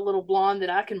small little blonde that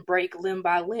I can break limb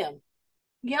by limb.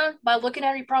 Yeah, by looking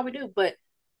at her, you probably do. But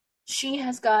she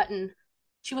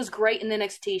was great in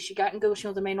NXT. She got good when she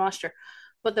was the main roster.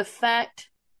 But the fact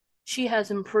she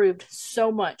has improved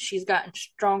so much, she's gotten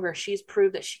stronger. She's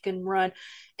proved that she can run.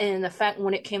 And the fact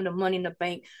when it came to Money in the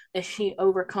Bank, that she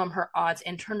overcome her odds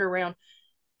and turned around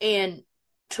and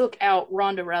took out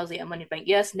Ronda Rousey at Money in the Bank.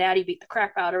 Yes, Natty beat the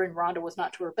crap out of her and Ronda was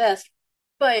not to her best.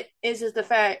 But is the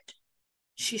fact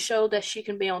she showed that she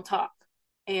can be on top.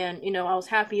 And, I was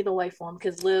happy either way for him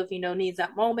because Liv, needs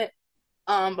that moment.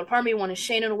 But part of me wanted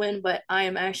Shayna to win, but I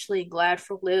am actually glad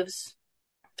for Liv's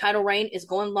title reign is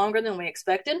going longer than we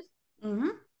expected. Mm-hmm.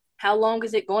 How long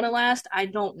is it going to last? I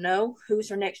don't know. Who's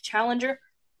her next challenger?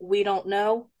 We don't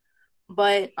know.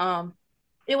 But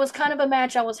it was kind of a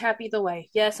match I was happy either way.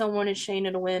 Yes, I wanted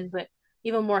Shayna to win, but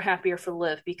even more happier for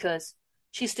Liv because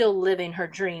she's still living her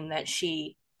dream that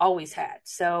she always had.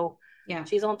 So yeah,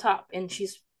 she's on top, and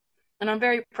I'm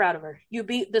very proud of her. You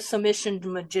beat the submission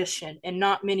magician, and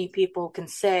not many people can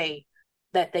say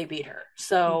that they beat her.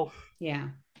 So yeah.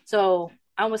 So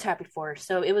I was happy for her.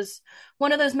 So it was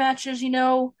one of those matches,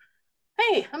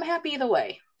 hey, I'm happy either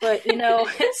way. But,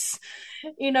 it's,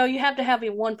 you have to have a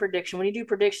one prediction. When you do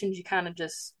predictions, you kind of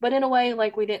just, but in a way,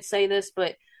 like we didn't say this,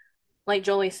 but like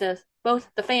Jolie says, both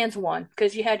the fans won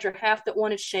because you had your half that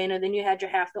wanted Shayna, then you had your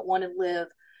half that wanted Liv,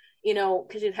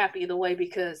 because you're happy either way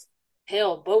because,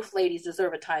 hell, both ladies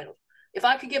deserve a title. If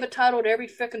I could give a title to every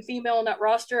freaking female on that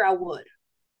roster, I would.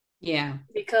 Yeah.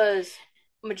 Because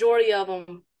majority of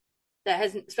them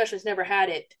that especially has never had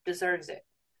it, deserves it.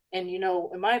 And,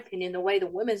 in my opinion, the way the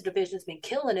women's division's been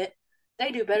killing it,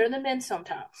 they do better than men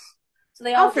sometimes. So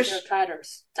they all deserve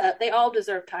titles. They all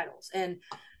deserve titles. And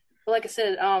like I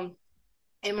said,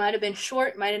 it might have been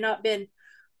short, might have not been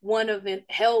one of a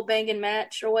hell-banging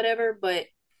match or whatever, but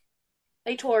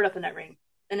they tore it up in that ring.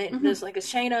 And it was like a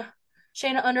Shayna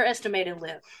underestimated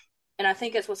Liv. And I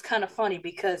think that's what's kind of funny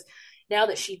because now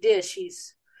that she did,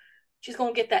 she's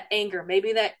going to get that anger.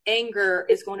 Maybe that anger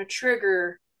is going to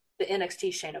trigger the NXT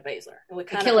Shayna Baszler. And we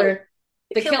kind of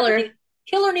the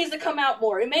killer needs to come out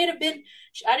more. It may have been.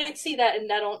 I didn't see that,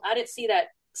 and I didn't see that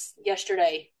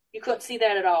yesterday. You couldn't see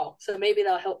that at all. So maybe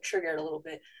that'll help trigger it a little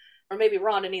bit, or maybe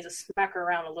Ronda needs to smack her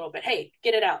around a little bit. Hey,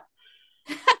 get it out,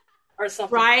 or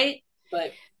something. Right?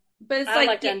 But it's I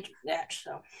like that match.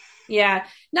 So yeah,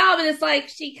 no, but it's like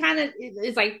she kind of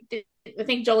is like. I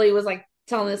think Jolie was like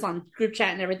telling this on group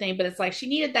chat and everything, but it's like she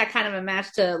needed that kind of a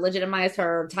match to legitimize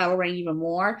her title reign even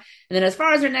more. And then as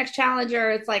far as her next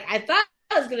challenger, it's like I thought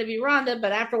it was going to be Ronda,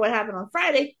 but after what happened on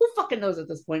Friday, who fucking knows at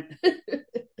this point?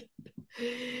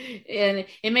 And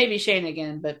it may be Shane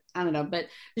again, but I don't know. But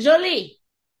Jolie.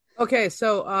 Okay,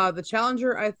 so the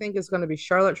challenger I think is going to be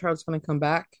Charlotte. Charlotte's going to come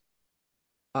back.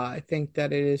 I think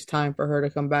that it is time for her to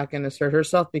come back and assert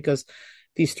herself because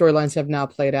these storylines have now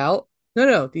played out.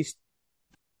 No, these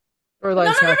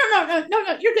storylines.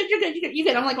 No. You're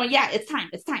good. I'm like, well, yeah, it's time.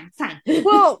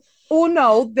 well,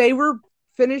 no, they were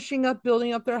finishing up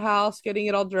building up their house, getting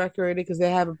it all decorated because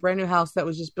they have a brand new house that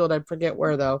was just built. I forget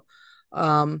where though.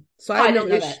 So I know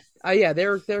that. Yeah,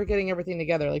 they're getting everything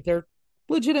together. Like they're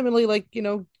legitimately like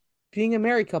being a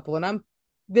married couple, and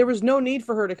there was no need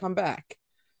for her to come back.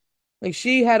 Like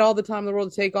she had all the time in the world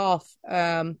to take off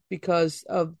because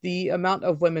of the amount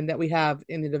of women that we have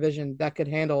in the division that could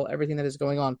handle everything that is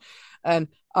going on. And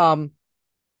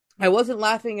I wasn't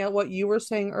laughing at what you were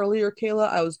saying earlier, Kayla.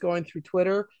 I was going through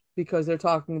Twitter because they're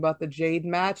talking about the Jade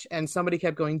match and somebody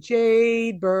kept going,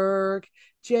 Jade Berg.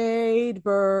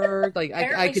 Like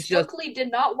I could Stokely did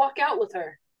not walk out with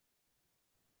her.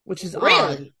 Which is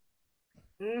really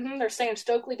odd. They're saying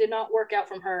Stokely did not walk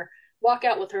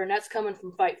out with her, and that's coming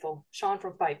from Fightful. Sean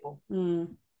from Fightful. Okay.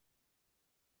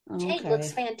 Jade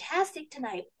looks fantastic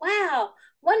tonight. Wow.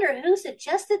 Wonder who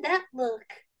suggested that look.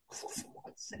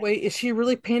 Wait, is she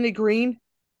really painted green?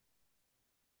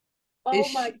 Oh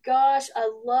my gosh,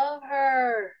 I love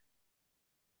her.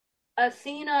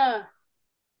 Athena.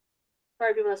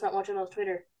 Sorry, people that's not watching on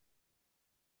Twitter.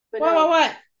 But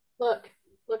what?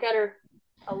 Look at her.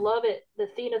 I love it. The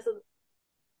Athena's.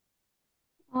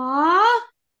 Aww.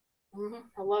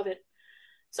 I love it.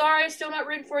 Sorry, still not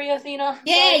rooting for you, Athena.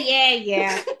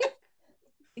 Yeah.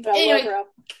 Anyway, girl.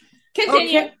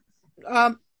 Continue.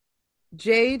 Okay.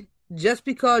 Jade, just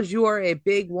because you are a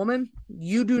big woman,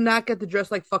 you do not get to dress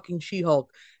like fucking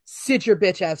She-Hulk. Sit your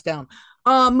bitch ass down.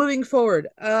 Moving forward.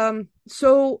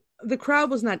 So the crowd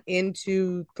was not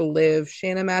into the Liv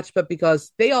Shayna match, but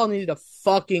because they all needed a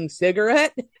fucking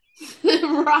cigarette.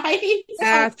 Right?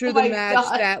 After the match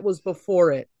that was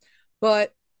before it.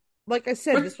 But like I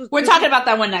said, we're talking about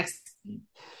that one next.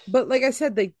 But like I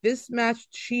said, like this match,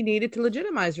 she needed to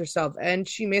legitimize herself, and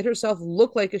she made herself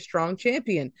look like a strong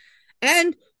champion.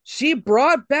 And she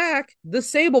brought back the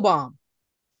Sable Bomb.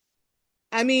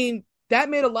 I mean, that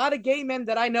made a lot of gay men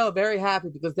that I know very happy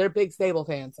because they're big Sable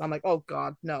fans. I'm like, oh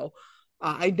God, no.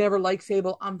 I never liked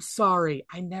Sable. I'm sorry.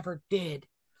 I never did.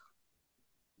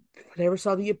 I never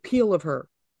saw the appeal of her.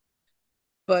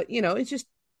 But,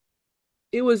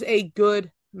 it was a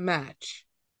good match.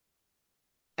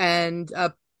 And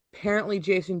apparently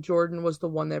Jason Jordan was the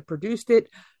one that produced it.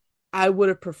 I would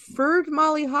have preferred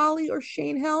Molly Holly or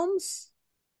Shane Helms,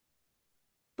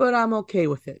 but I'm okay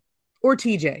with it. Or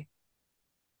TJ.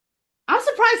 I'm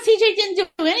surprised TJ didn't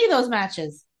do any of those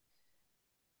matches.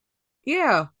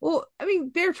 Yeah. Well, I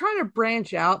mean, they're trying to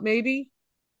branch out maybe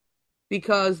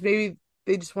because maybe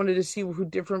they just wanted to see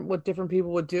what different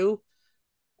people would do.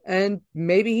 And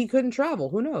maybe he couldn't travel.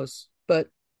 Who knows? But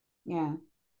yeah.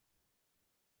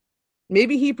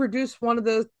 Maybe he produced one of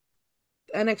the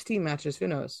NXT matches. Who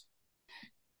knows?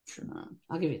 Sure.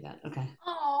 I'll give you that. Okay.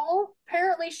 Oh,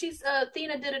 apparently she's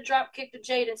Athena did a drop kick to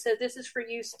Jade and said, "This is for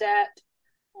you, Stat."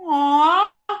 Aww.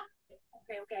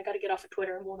 Okay, I gotta get off of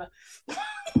Twitter. I'm gonna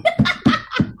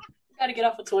gotta get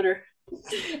off of Twitter. All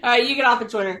right, you get off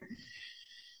of Twitter.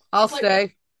 I'll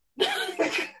stay.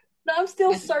 No, I'm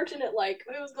still searching it. Like,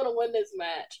 who's gonna win this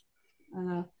match?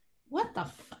 What the?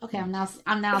 Okay, I'm now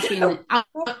seeing it.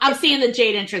 I'm seeing the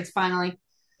Jade entrance finally.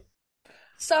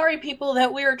 Sorry, people,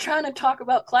 that we were trying to talk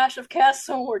about Clash of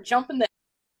Castle, so we're jumping the.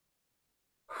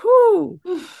 Whew.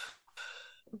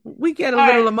 We get a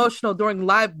little emotional during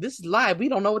live. This is live. We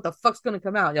don't know what the fuck's gonna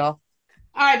come out, y'all.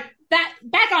 All right,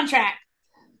 back on track.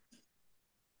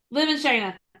 Liv and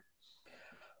Shayna.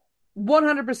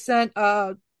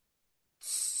 100%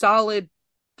 solid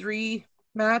 3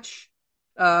 match.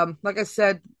 Like I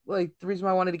said, like the reason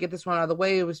why I wanted to get this one out of the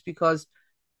way was because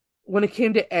when it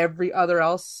came to every other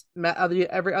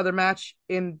match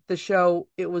in the show,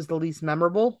 it was the least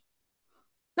memorable.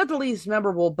 Not the least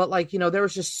memorable, but there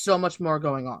was just so much more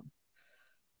going on.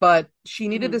 But she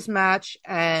needed this match,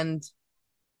 and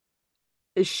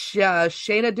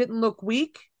Shayna didn't look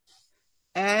weak,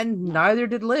 and neither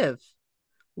did Liv.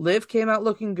 Liv came out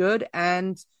looking good,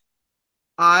 and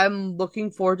I'm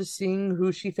looking forward to seeing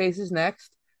who she faces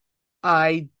next.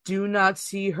 I do not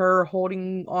see her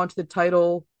holding onto the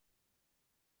title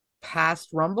past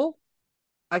Rumble.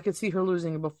 I could see her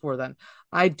losing it before then.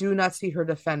 I do not see her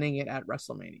defending it at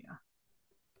WrestleMania.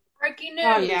 Breaking news.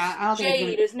 Oh, yeah.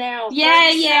 Jade is now.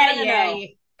 Yeah.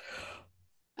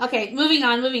 Okay, moving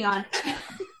on.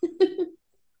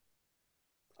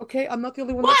 Okay, I'm not the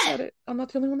only one that said it. I'm not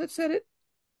the only one that said it.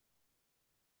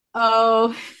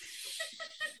 Oh.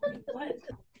 What?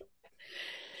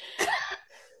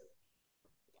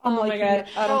 Oh my God.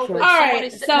 I don't care. All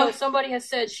right. Somebody has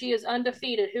said she is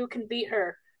undefeated. Who can beat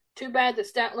her? Too bad the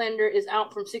Statlander is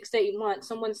out from 6 to 8 months.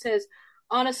 Someone says,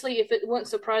 honestly, if it wouldn't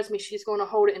surprise me, she's going to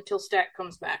hold it until Stat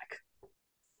comes back.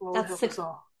 That's 6.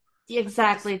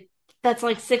 Exactly. That's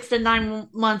like 6 to 9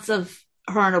 months of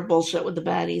her and her bullshit with the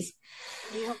baddies.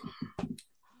 Yep.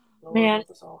 Man.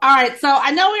 All right. So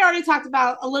I know we already talked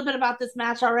about a little bit about this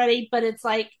match already, but it's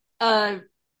like,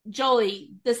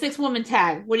 Jolie, the 6-woman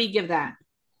tag. What do you give that?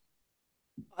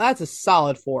 That's a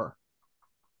solid 4.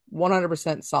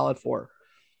 100% solid 4.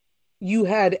 You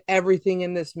had everything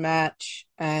in this match,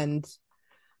 and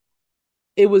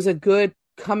it was a good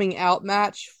coming out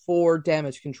match for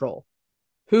Damage Control,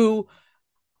 who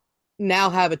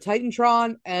now have a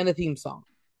Titantron and a theme song.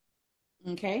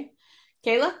 Okay.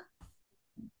 Kayla?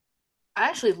 I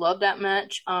actually love that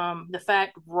match. The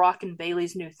fact Rock and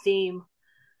Bailey's new theme,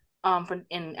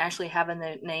 and actually having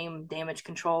the name Damage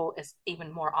Control is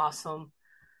even more awesome.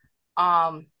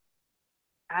 I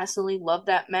absolutely love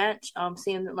that match.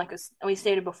 Seeing that, like we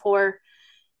stated before,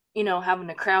 having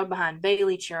the crowd behind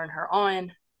Bailey cheering her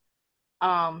on.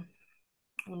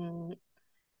 And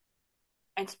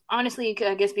honestly,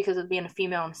 I guess because of being a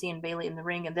female, I'm seeing Bailey in the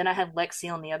ring, and then I had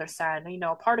Lexi on the other side.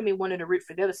 Part of me wanted to root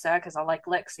for the other side because I like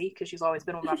Lexi because she's always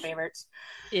been one of my favorites.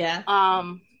 Yeah.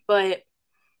 But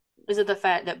is it the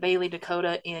fact that Bailey,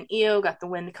 Dakota, and Io got the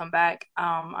win to come back?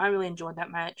 I really enjoyed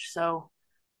that match. So,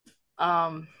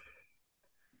 I'm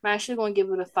actually going to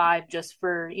give it a 5 just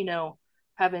for,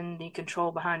 having the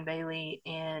control behind Bailey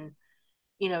and,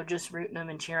 just rooting them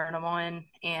and cheering them on.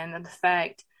 And the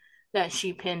fact that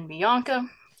she pinned Bianca,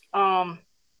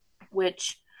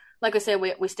 which, like I said,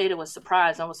 we stated was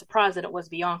surprised. I was surprised that it was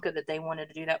Bianca that they wanted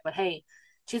to do that. But hey,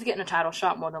 she's getting a title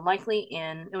shot more than likely.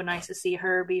 And it was nice to see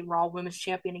her be Raw Women's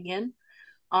Champion again.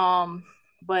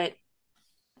 But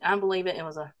I believe it.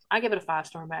 I give it a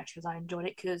 5-star match because I enjoyed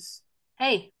it because,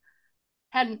 hey,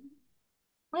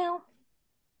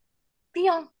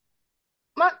 Bianca.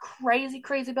 not crazy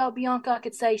about Bianca. I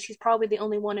could say she's probably the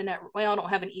only one in that. Well, I don't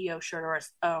have an EO shirt or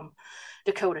a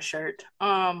Dakota shirt.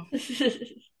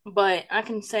 But I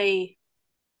can say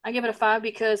I give it a 5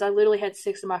 because I literally had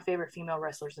 6 of my favorite female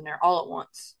wrestlers in there all at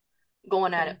once,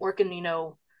 going at it, working.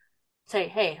 Say,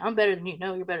 hey, I'm better than you.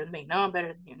 No, you're better than me. No, I'm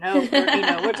better than you. No,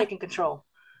 we're taking control.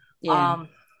 Yeah.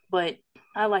 But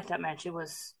I liked that match. It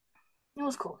was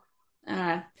cool.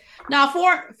 Now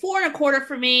 4.25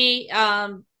 for me.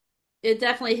 It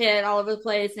definitely hit all over the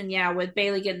place, and yeah, with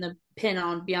Bayley getting the pin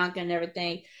on Bianca and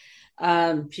everything,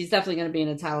 she's definitely going to be in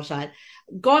a title shot.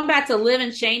 Going back to Liv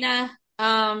and Shayna,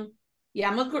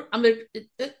 yeah,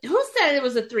 who said it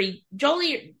was a 3?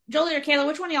 Jolie or Kayla?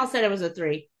 Which one of y'all said it was a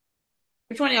 3?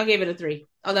 Which one of y'all gave it a 3?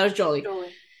 Oh, that was Jolie.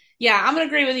 Yeah, I'm gonna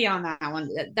agree with you on that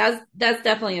one. That's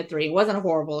definitely a 3. It wasn't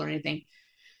horrible or anything,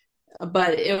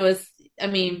 but it was. I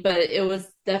mean, but it was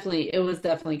definitely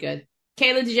good.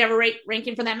 Kayla, did you have a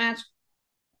ranking for that match?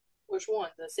 Which one?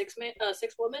 The 6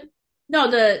 women?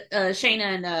 No, the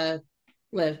Shayna and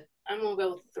Liv. I'm gonna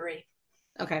go with 3.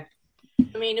 Okay.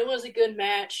 I mean, it was a good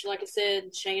match. Like I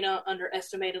said, Shayna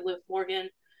underestimated Liv Morgan.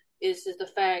 Is the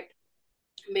fact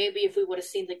maybe if we would have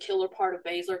seen the killer part of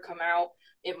Baszler come out,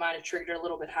 it might have triggered a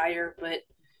little bit higher. But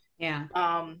yeah,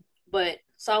 but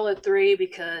solid 3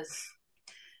 because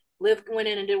Liv went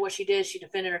in and did what she did. She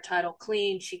defended her title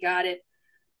clean. She got it.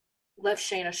 Left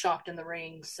Shayna shocked in the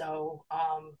ring. So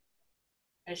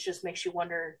it just makes you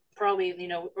wonder. Probably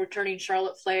returning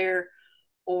Charlotte Flair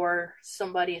or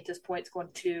somebody at this point is going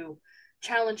to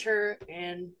challenge her,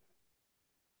 and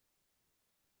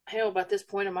hell, by this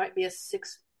point it might be a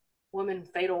 6-woman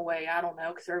fatal way. I don't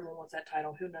know because everyone wants that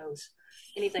title. Who knows?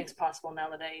 Anything's possible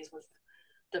nowadays with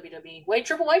WWE. Wait,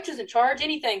 Triple H is in charge.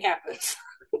 Anything happens.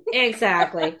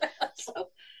 Exactly.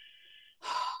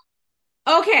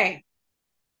 Okay,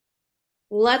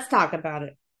 let's talk about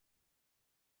it.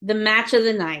 The match of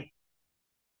the night.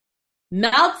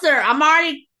 Meltzer, I'm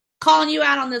already calling you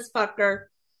out on this fucker.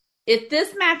 If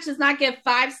this match does not get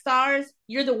 5 stars,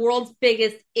 you're the world's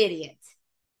biggest idiot.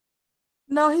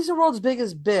 No, he's the world's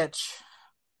biggest bitch.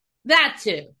 That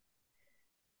too.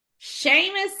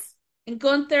 Sheamus and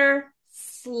Gunther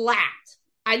slapped.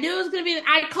 I knew it was going to be,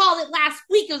 I called it last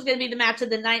week it was going to be the match of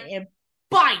the night, and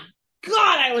by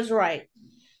God, I was right.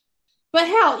 But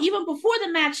hell, even before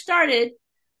the match started,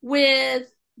 with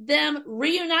them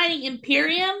reuniting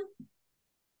Imperium,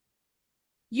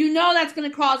 you know that's going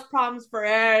to cause problems for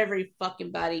every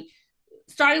fucking body.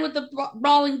 Starting with the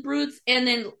Brawling Brutes, and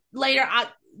then later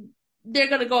they're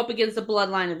going to go up against the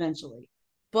Bloodline eventually.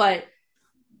 But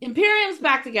Imperium's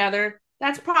back together.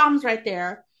 That's problems right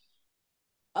there.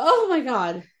 Oh my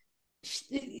God.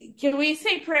 Can we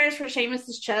say prayers for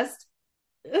Sheamus's chest?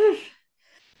 If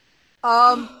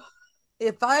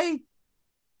I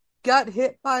got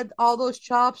hit by all those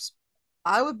chops,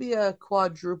 I would be a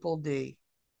quadruple D.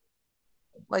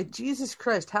 Like, Jesus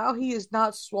Christ, how he is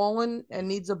not swollen and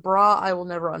needs a bra, I will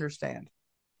never understand.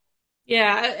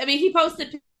 Yeah, I mean, he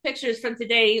posted pictures from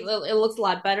today. It looks a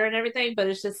lot better and everything, but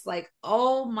it's just like,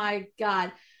 oh my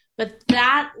God. But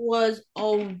that was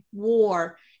a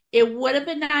war. It would have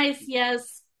been nice,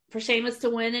 yes, for Sheamus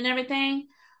to win and everything,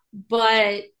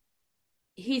 but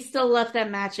he still left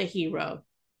that match a hero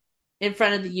in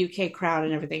front of the UK crowd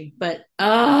and everything. But,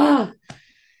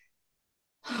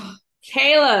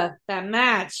 Kayla, that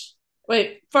match.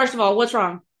 Wait, first of all, what's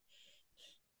wrong?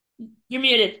 You're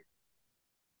muted.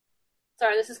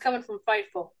 Sorry, this is coming from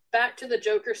Fightful. Back to the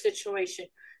Joker situation.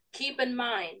 Keep in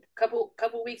mind, couple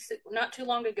weeks, not too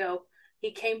long ago,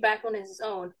 he came back on his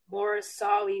own. Morris,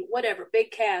 Sawi, whatever,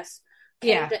 Big Cass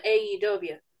came to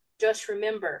AEW. Just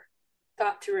remember,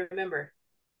 thought to remember,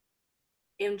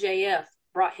 MJF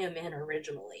brought him in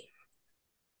originally.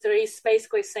 So he's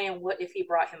basically saying, what if he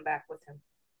brought him back with him?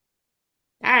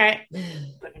 All right.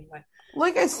 But anyway.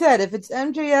 Like I said, if it's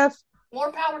MJF,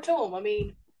 more power to him. I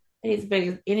mean, he's a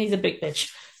big bitch.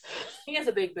 He is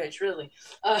a big bitch, really.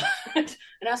 And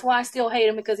that's why I still hate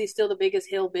him, because he's still the biggest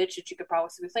heel bitch that you could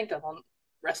possibly think of on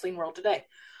Wrestling World today.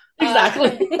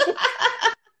 Exactly.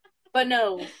 But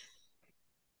no,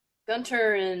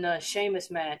 Gunter and Sheamus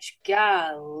match,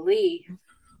 golly.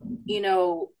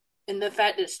 And the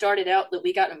fact that it started out that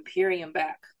we got Imperium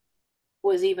back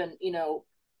was even,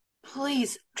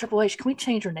 please, Triple H, can we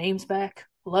change our names back?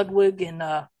 Ludwig and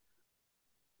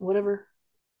whatever.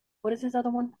 What is this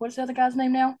other one? What is the other guy's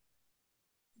name now?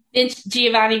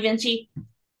 Giovanni Vinci.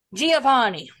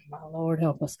 Giovanni. My Lord,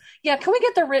 help us. Yeah, can we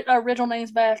get the original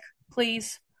names back,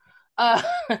 please?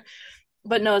 But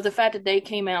no, the fact that they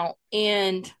came out,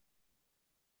 and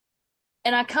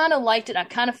I kind of liked it. I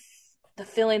kind of the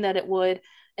feeling that it would.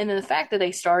 And then the fact that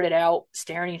they started out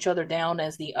staring each other down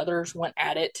as the others went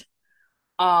at it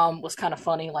was kind of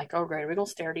funny. Like, oh great, we're gonna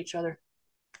stare at each other.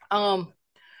 But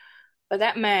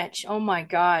that match, oh my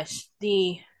gosh,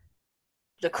 the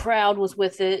crowd was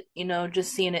with it,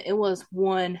 just seeing it. It was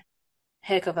one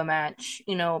heck of a match.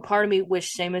 Part of me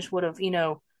wished Sheamus would have,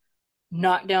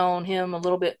 knocked down him a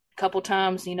little bit, a couple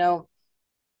times,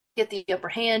 get the upper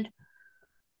hand.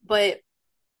 But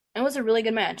it was a really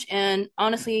good match. And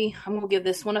honestly, I'm going to give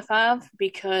this one a 5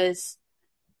 because,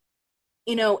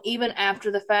 even after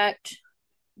the fact,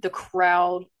 the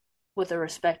crowd, with the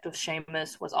respect of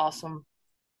Sheamus, was awesome.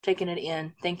 Taking it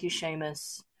in. Thank you,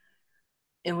 Sheamus.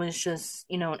 It was just,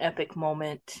 an epic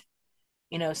moment,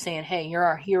 saying, hey, you're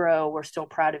our hero. We're still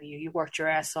proud of you. You worked your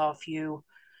ass off. You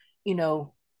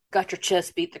got your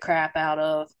chest beat the crap out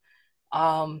of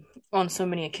on so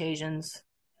many occasions,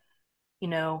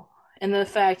 and the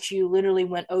fact you literally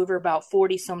went over about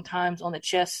 40 sometimes on the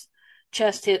chest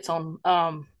hits on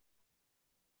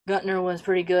Gunther was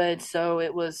pretty good. So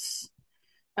that was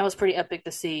pretty epic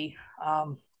to see.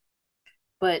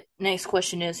 But next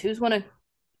question is who's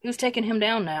taking him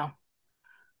down now?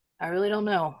 I really don't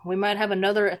know. We might have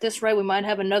at this rate, we might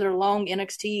have another long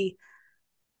NXT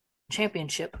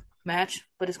championship match,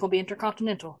 but it's going to be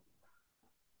intercontinental.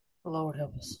 Lord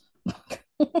help us.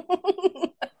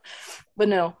 But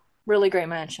no, really great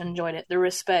match. I enjoyed it. The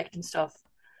respect and stuff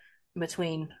in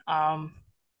between. And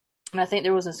I think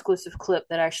there was an exclusive clip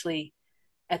that actually,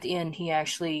 at the end, he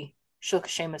actually shook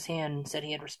Sheamus' hand and said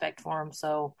he had respect for him.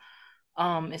 So,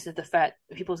 is it the fact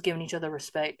that people's giving each other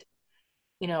respect,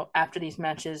 after these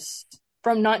matches,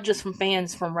 from not just from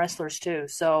fans, from wrestlers too.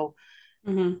 So,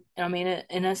 I mean,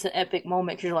 and that's an epic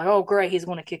moment because you're like, oh, great, he's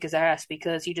going to kick his ass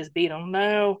because he just beat him.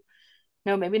 No,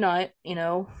 maybe not,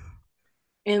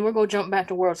 And we're going to jump back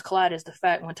to Worlds Collide is the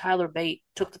fact when Tyler Bate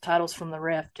took the titles from the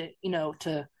ref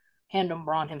to hand them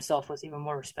Braun himself was even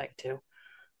more respect too.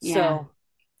 Yeah. So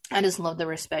I just love the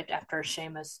respect after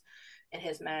Sheamus and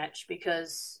his match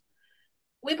because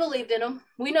we believed in him.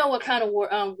 We know what kind of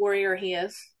warrior he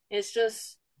is. It's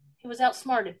just he was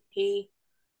outsmarted.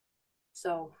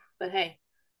 But hey,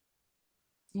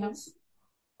 yes,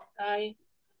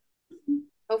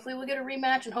 hopefully we'll get a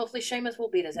rematch and hopefully Sheamus will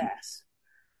beat his ass.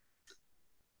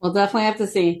 We'll definitely have to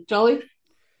see. Jolie?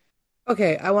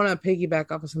 Okay, I want to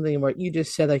piggyback off of something what you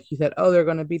just said. Like you said, oh, they're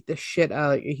going to beat the shit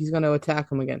out of you. He's going to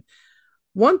attack him again.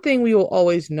 One thing we will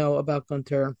always know about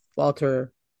Gunther,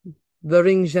 Walter, the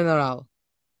Ring General,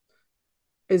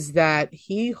 is that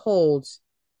he holds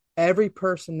every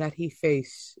person that he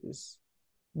faces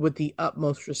with the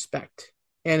utmost respect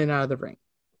in and out of the ring.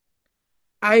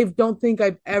 I don't think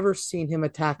I've ever seen him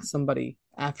attack somebody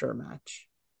after a match.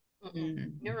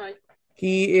 You're right.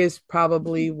 He is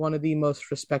probably one of the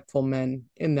most respectful men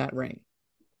in that ring.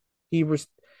 He is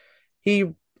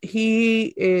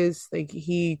like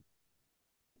he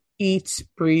eats,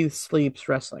 breathes, sleeps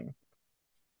wrestling.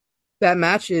 That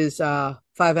match is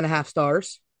 5.5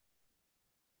 stars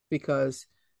because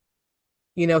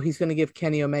he's going to give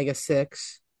Kenny Omega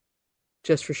 6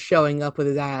 just for showing up with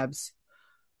his abs.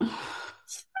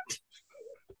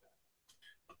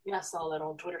 Yeah, I saw that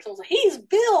on Twitter. So I was like, he's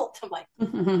built. I'm like,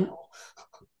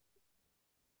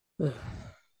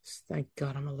 thank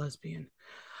God I'm a lesbian.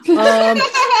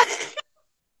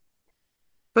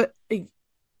 But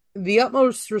the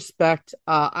utmost respect.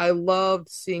 I loved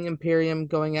seeing Imperium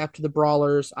going after the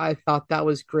Brawlers. I thought that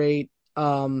was great.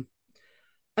 And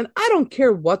I don't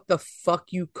care what the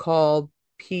fuck you call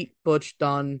Pete Butch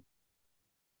Dunne.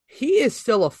 He is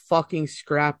still a fucking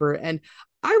scrapper. And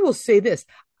I will say this.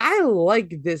 I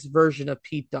like this version of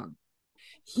Pete Dunne.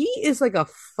 He is like a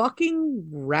fucking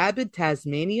rabid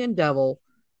Tasmanian devil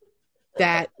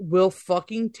that will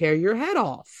fucking tear your head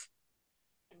off.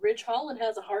 Ridge Holland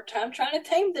has a hard time trying to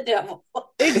tame the devil.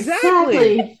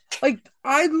 Exactly. Like,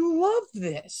 I love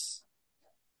this.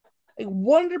 Like,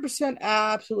 100%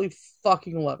 absolutely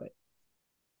fucking love it.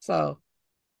 So,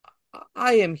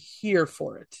 I am here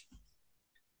for it.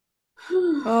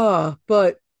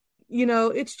 But,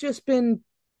 it's just been,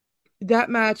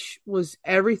 that match was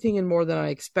everything and more than I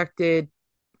expected.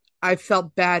 I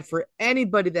felt bad for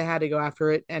anybody that had to go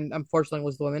after it, and unfortunately it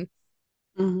was the women.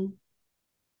 Mm-hmm.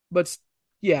 But,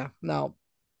 yeah, no.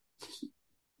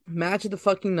 Match of the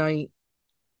fucking night,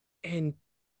 and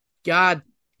God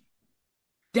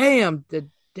damn,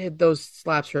 did those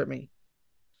slaps hurt me.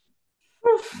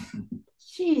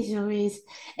 Jeez Louise.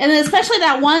 And especially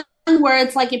that one where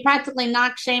it's like he practically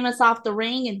knocked Sheamus off the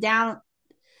ring and down,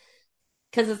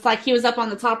 because it's like he was up on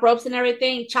the top ropes and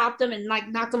everything, chopped him and like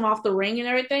knocked him off the ring and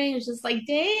everything. It's just like,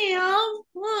 damn,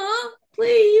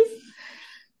 please.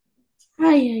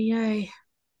 Ay.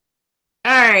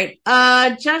 All right.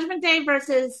 Judgment Day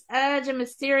versus Edge and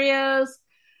Mysterios.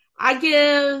 I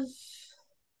give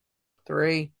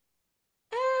 3.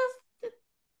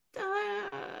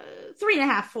 three and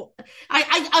a half, 4.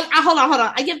 I hold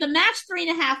on. I give the match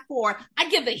 3.5, 4. I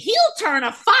give the heel turn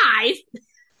a 5.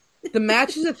 The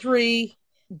match is a 3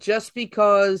 just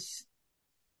because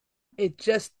it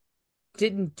just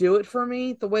didn't do it for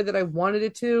me the way that I wanted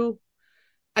it to.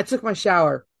 I took my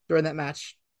shower during that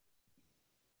match.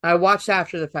 I watched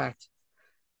after the fact.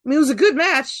 I mean, it was a good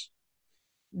match.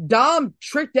 Dom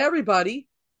tricked everybody,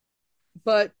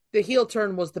 but the heel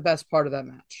turn was the best part of that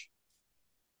match.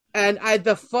 And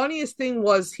the funniest thing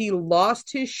was he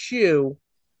lost his shoe,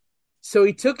 so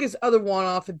he took his other one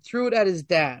off and threw it at his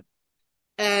dad.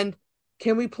 And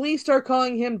can we please start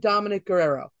calling him Dominic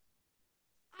Guerrero?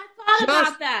 I thought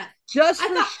about that. Just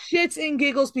for shits and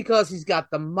giggles, because he's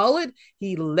got the mullet.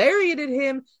 He lariated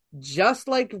him just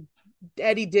like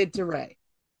Eddie did to Ray.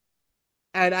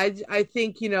 And I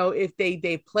think, if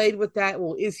they played with that,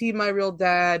 well, is he my real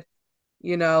dad?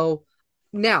 Now,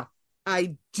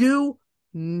 I do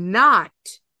not,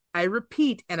 I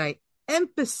repeat, and I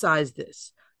emphasize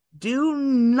this, do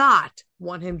not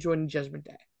want him joining Judgment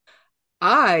Day.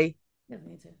 I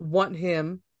want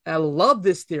him, I love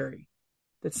this theory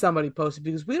that somebody posted,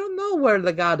 because we don't know where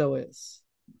Legado is.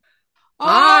 Oh!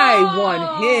 I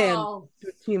want him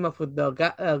to team up with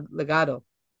Legado.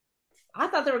 I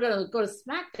thought they were going to go to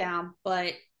SmackDown,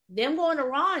 but them going to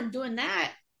Raw and doing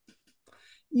that.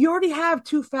 You already have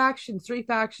 3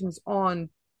 factions on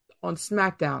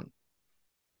SmackDown.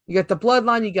 You got the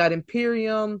Bloodline, you got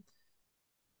Imperium.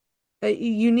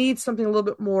 You need something a little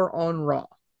bit more on Raw.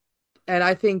 And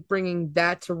I think bringing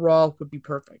that to Raw would be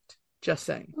perfect. Just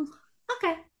saying.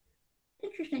 Okay.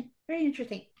 Interesting. Very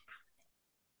interesting.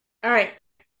 All right.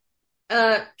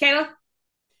 Kayla?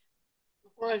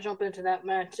 Before I jump into that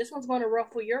match, this one's going to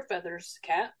ruffle your feathers,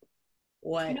 Kat.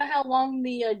 What? You know how long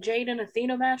the Jade and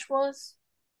Athena match was?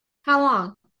 How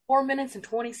long? 4 minutes and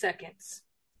 20 seconds.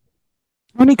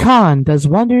 Tony Khan does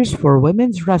wonders for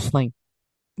women's wrestling.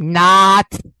 Not.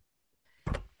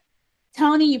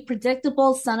 Tony, you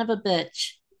predictable son of a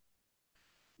bitch.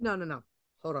 No.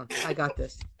 Hold on. I got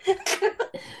this.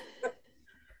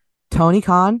 Tony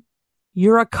Khan,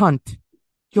 you're a cunt.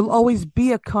 You'll always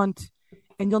be a cunt,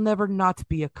 and you'll never not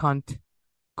be a cunt.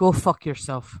 Go fuck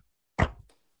yourself.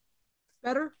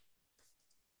 Better?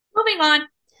 Moving on.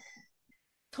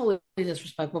 Totally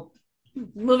disrespectful.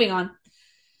 Moving on.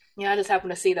 Yeah, I just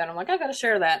happened to see that. I'm like, I gotta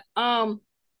share that. No,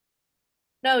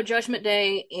 Judgment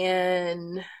Day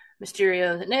and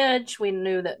Mysterio and Edge. We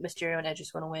knew that Mysterio and Edge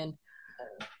was going to win.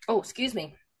 Oh, excuse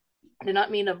me. Did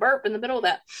not mean to burp in the middle of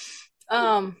that.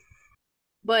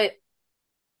 But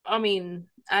I mean,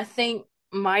 I think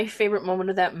my favorite moment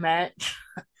of that match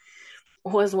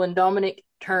was when Dominic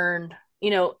turned.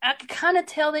 I could kind of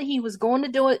tell that he was going to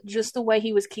do it just the way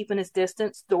he was keeping his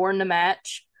distance during the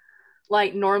match.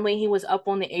 Like, normally he was up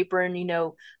on the apron,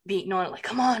 beating on it, like,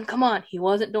 come on. He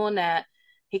wasn't doing that.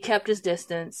 He kept his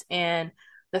distance. And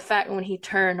the fact when he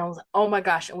turned, I was like, oh my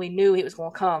gosh, and we knew he was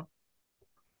going to come.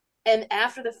 And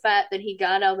after the fact that he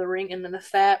got out of the ring, and then the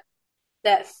fact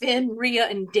that Finn, Rhea,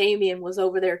 and Damien was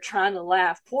over there trying to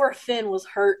laugh. Poor Finn was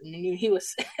hurting. And it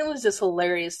was just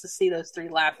hilarious to see those 3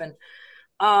 laughing.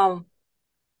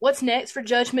 What's next for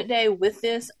Judgment Day with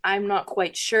this? I'm not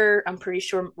quite sure. I'm pretty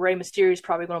sure Rey Mysterio is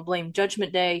probably going to blame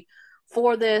Judgment Day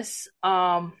for this,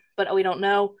 but we don't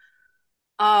know.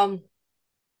 But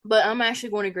I'm actually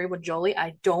going to agree with Jolie.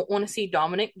 I don't want to see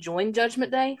Dominic join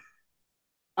Judgment Day,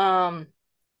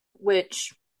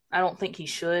 which I don't think he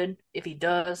should. If he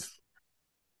does,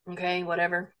 okay,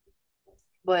 whatever.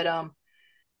 But I'll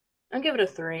give it a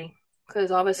 3, because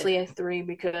obviously a 3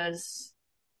 because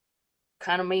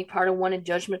kind of me part of wanted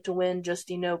Judgment to win,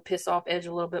 just piss off Edge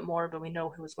a little bit more, but we know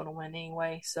who was going to win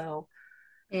anyway. So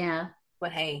yeah.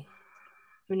 But hey,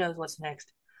 who knows what's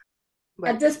next?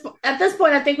 But at this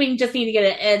point, I think we just need to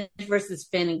get an Edge versus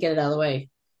Finn and get it out of the way.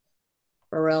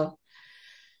 For real.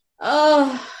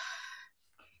 Oh,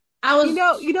 I was.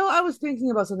 I was thinking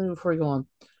about something before we go on.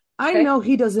 I know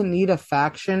he doesn't need a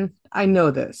faction. I know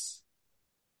this.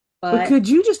 But could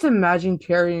you just imagine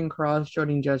Karrion Kross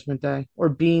joining Judgment Day, or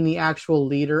being the actual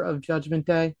leader of Judgment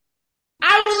Day?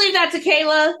 I will leave that to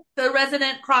Kayla, the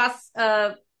resident Cross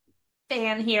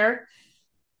fan here,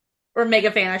 or mega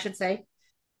fan, I should say.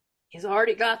 He's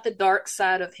already got the dark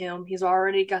side of him. He's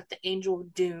already got the Angel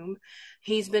of Doom.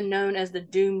 He's been known as the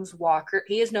Doom's Walker.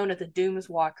 He is known as the Doom's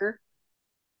Walker,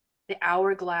 the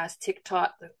Hourglass,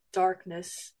 TikTok, the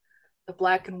Darkness, the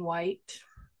Black and White.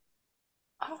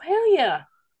 Oh, hell yeah.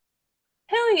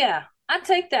 Hell yeah. I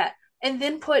take that. and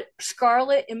then put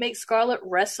Scarlett and make Scarlett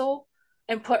wrestle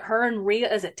and put her and Rhea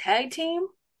as a tag team.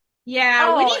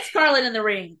 Yeah, we need Scarlett in the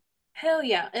ring. Hell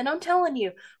yeah. And I'm telling you,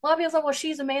 a lot of people's like, well,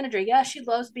 she's a manager. Yeah, she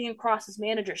loves being Cross's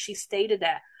manager. She stated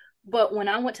that. But when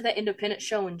I went to that independent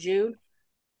show in June,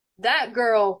 that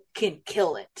girl can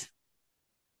kill it.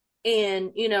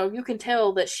 And, you can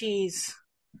tell that she's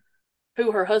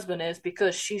who her husband is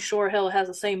because she sure hell has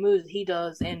the same moves that he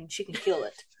does and she can kill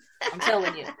it. I'm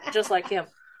telling you, just like him.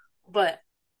 But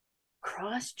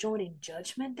Cross joining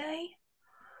Judgment Day?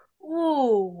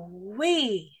 Ooh,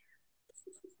 wee.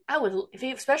 I would,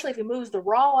 especially if he moves to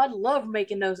Raw, I'd love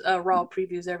making those Raw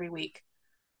previews every week.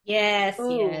 Yes,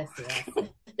 yes.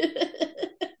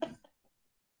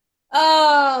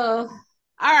 Oh,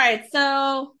 all right.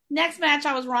 So next match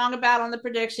I was wrong about on the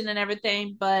prediction and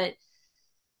everything, but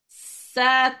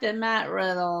Seth and Matt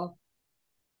Riddle,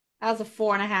 that was a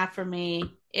 4.5 for me.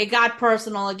 It got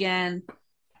personal again.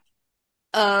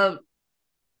 Seth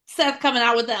coming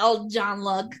out with the Elton John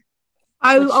look.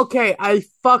 I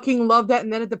fucking love that.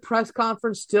 And then at the press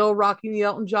conference, still rocking the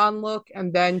Elton John look,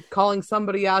 and then calling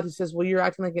somebody out who says, well, you're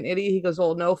acting like an idiot. He goes,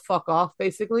 oh, no, fuck off,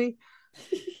 basically.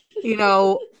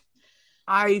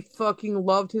 I fucking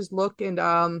loved his look.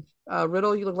 And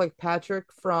Riddle, you look like Patrick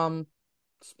from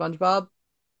SpongeBob.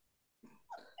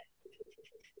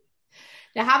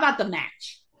 Now, how about the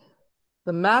match?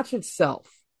 The match itself.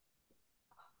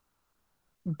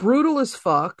 Brutal as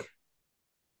fuck.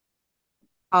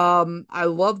 I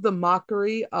love the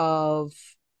mockery of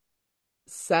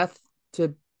Seth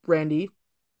to Randy.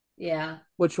 Yeah.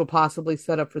 Which will possibly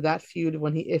set up for that feud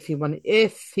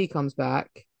if he comes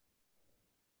back.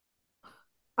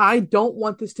 I don't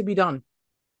want this to be done.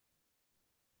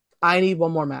 I need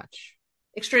one more match.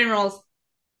 Extreme Rules.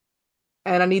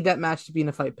 And I need that match to be in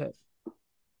a fight pit.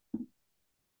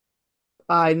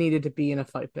 I needed to be in a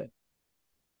fight pit.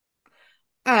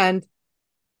 And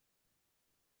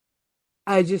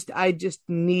I just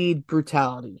need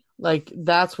brutality. Like,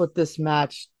 that's what this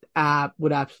match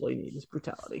would absolutely need, is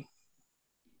brutality.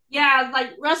 Yeah,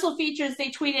 like Wrestle Features,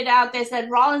 they tweeted out, they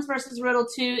said Rollins versus Riddle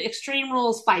 2, Extreme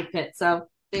Rules fight pit. So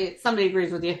somebody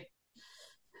agrees with you.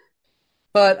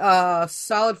 But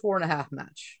solid 4.5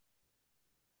 match.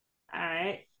 All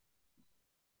right.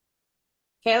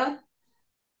 Kayla?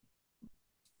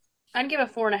 I'd give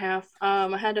it 4.5.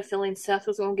 I had a feeling Seth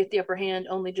was going to get the upper hand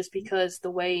only just because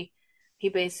the way he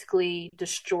basically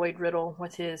destroyed Riddle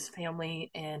with his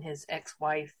family and his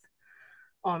ex-wife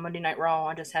on Monday Night Raw.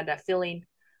 I just had that feeling.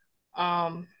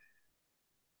 Above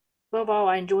all,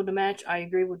 I enjoyed the match. I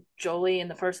agree with Jolie and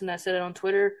the person that said it on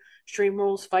Twitter. Extreme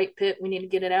Rules, fight pit. We need to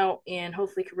get it out, and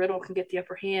hopefully Riddle can get the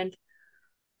upper hand.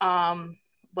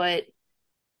 But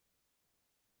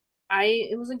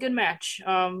it was a good match.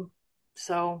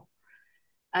 So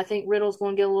I think Riddle's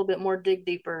going to get a little bit more dig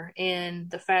deeper, and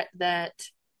the fact that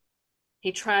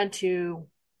he tried to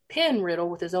pin Riddle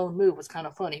with his own move was kind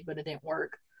of funny, but it didn't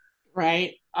work.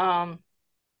 Right.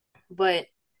 But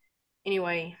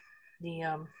anyway,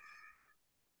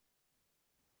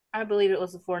 I believe it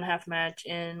was a 4.5 match,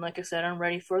 and like I said, I'm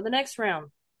ready for the next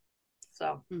round.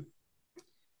 So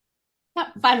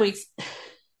 5 weeks.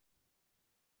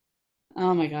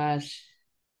 Oh my gosh.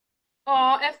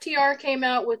 Oh, FTR came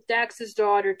out with Dax's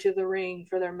daughter to the ring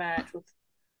for their match.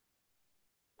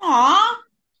 Aw,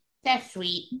 that's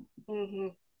sweet. Mm-hmm.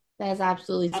 That's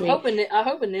absolutely sweet. I'm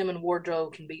hoping them and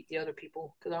Wardlow can beat the other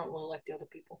people because I don't really like the other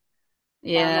people.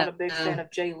 Yeah, I'm not a big fan of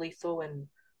Jay Lethal and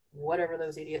whatever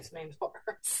those idiots' names are.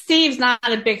 Steve's not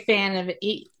a big fan of it.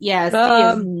 Steve's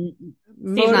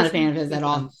not a fan of his at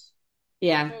all.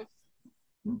 Yeah.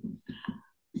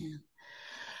 Mm-hmm.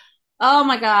 Oh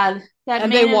my god.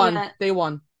 They won. They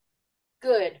won.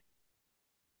 Good.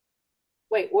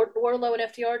 Wait, Wardlow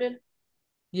and FTR did?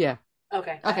 Yeah.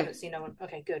 Okay. I haven't seen that one.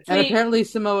 Okay, good. And apparently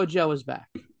Samoa Joe is back.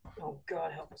 Oh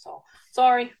god, help us all.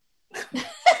 Sorry.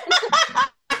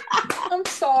 I'm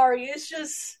sorry. It's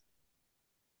just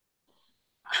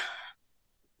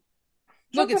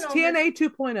look, it's TNA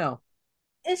 2.0.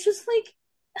 It's just like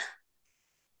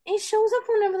he shows up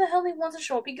whenever the hell he wants to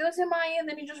show up. He goes MIA and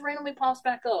then he just randomly pops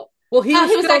back up. Well, he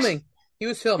was filming. He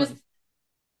was filming.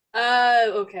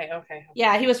 Okay.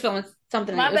 Yeah, he was filming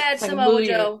something. My bad, like Samoa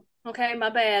Joe. Okay, my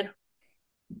bad.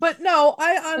 But no,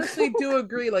 I honestly do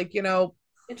agree. Like, it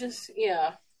just,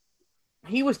 yeah.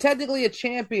 He was technically a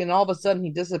champion, all of a sudden he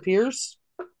disappears.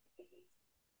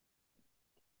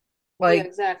 Like, yeah,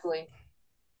 exactly.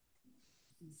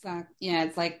 Yeah,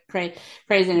 it's like crazy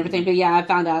and everything. But yeah, I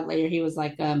found out later he was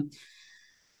like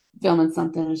filming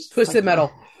something. Twisted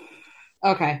Metal.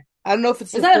 Okay. I don't know if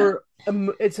it's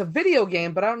it's a video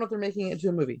game, but I don't know if they're making it into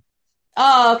a movie.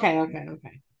 Oh, okay.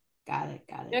 Got it.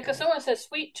 Yeah, Got because it. someone says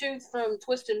Sweet Tooth from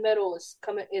Twisted Metal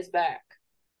is back.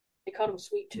 They called him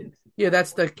Sweet Tooth. Yeah,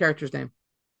 that's the character's name.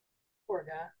 Poor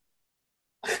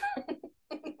guy.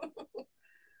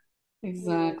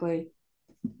 Exactly.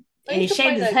 I And he used to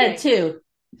play shaved his that head game. too.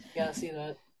 Yeah, I see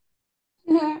that.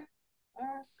 Alright,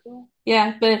 cool.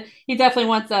 Yeah, but he definitely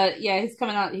wants he's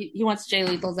coming out. He wants Jay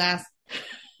Lethal's ass.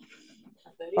 I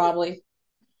bet he Probably.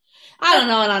 I don't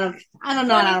know, and I don't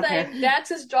know, and I Funny don't care. thing,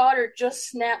 Dax's daughter just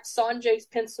snapped Sanjay's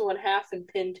pencil in half and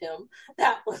pinned him.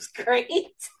 That was great.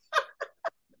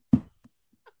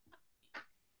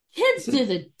 Kids do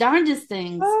the darndest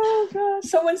things. Oh god!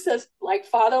 Someone says like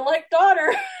father, like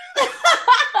daughter.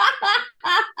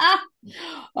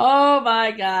 Oh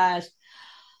my gosh.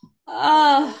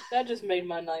 Oh, That just made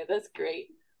my night. That's great.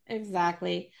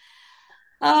 exactly.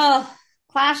 Oh,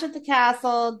 Clash at the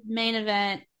Castle main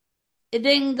event. It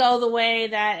didn't go the way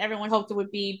that everyone hoped it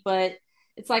would be, but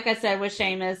it's like I said with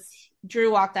Sheamus.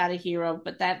 Drew walked out a hero,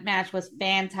 but that match was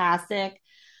fantastic.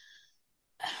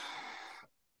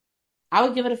 I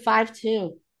would give it a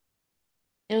 5-2.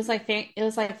 It was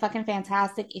like fucking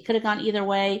fantastic. It could have gone either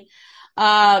way.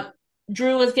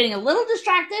 Drew was getting a little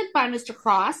distracted by Mr.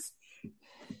 Cross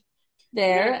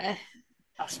there.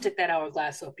 I'll stick that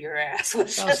hourglass up your ass.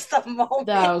 Was just the moment.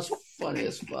 That was funny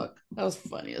as fuck. That was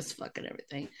funny as fuck and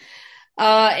everything.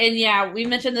 And yeah, we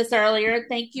mentioned this earlier.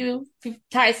 Thank you,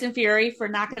 Tyson Fury, for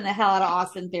knocking the hell out of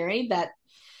Austin Theory. That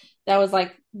was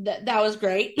like that was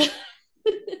great.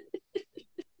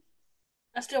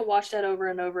 I still watch that over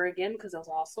and over again because it was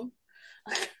awesome.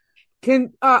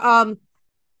 Can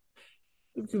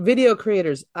video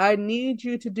creators, I need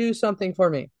you to do something for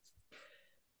me.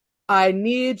 I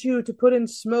need you to put in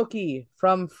Smokey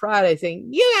from Friday saying,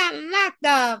 "You got knocked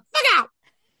the fuck out."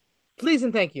 Please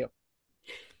and thank you.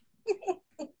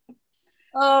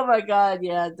 Oh my god,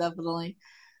 yeah, definitely.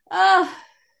 All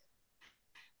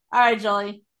right,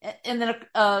 Jolie. And then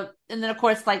of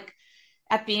course, like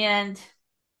at the end,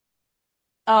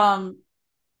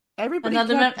 Everybody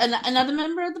another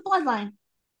member of the bloodline.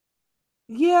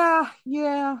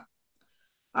 Yeah.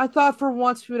 I thought for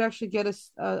once we would actually get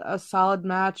a solid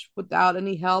match without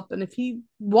any help. And if he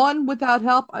won without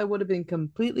help, I would have been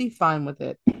completely fine with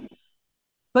it.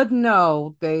 But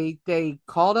no, they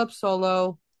called up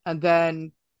Solo, and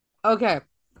then, okay,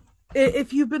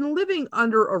 if you've been living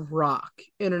under a rock,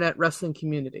 internet wrestling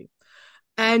community,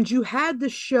 and you had the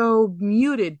show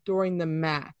muted during the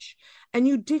match, and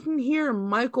you didn't hear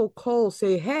Michael Cole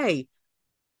say, "Hey,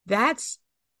 that's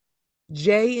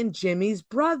Jay and Jimmy's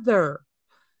brother.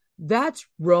 That's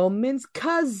Roman's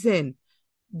cousin,"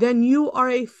 then you are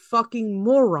a fucking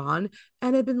moron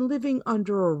and have been living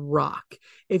under a rock.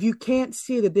 If you can't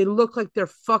see that they look like they're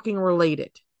fucking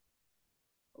related.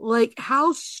 Like,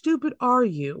 how stupid are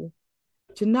you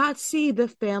to not see the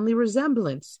family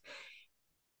resemblance?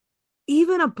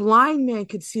 Even a blind man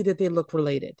could see that they look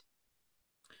related.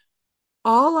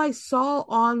 All I saw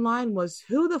online was,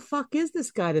 who the fuck is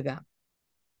this guy to them?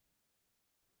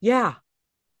 Yeah,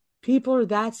 people are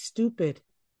that stupid.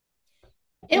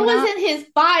 It was in his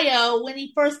bio when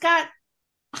he first got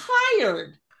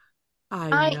hired.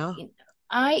 I know.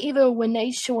 I either when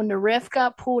the ref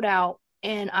got pulled out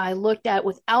and I looked at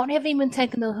without having even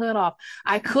taken the hood off,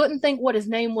 I couldn't think what his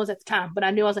name was at the time, but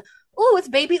I knew I was like, "Oh, it's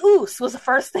Baby Oos" was the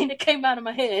first thing that came out of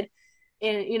my head,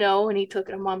 and and he took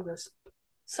it. And Mom goes,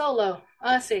 "Solo."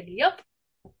 I said, "Yep."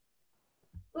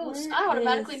 Oos. I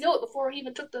automatically knew it before he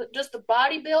even took just the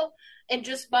body build and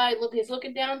just by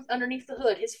looking down underneath the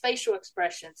hood, his facial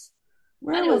expressions.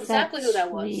 I knew exactly who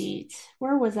that was.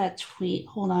 Where was that tweet?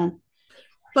 Hold on.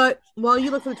 But while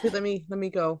you look for the tweet, let me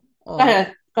go. Go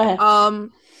ahead. All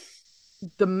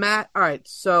right,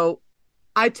 so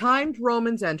I timed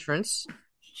Roman's entrance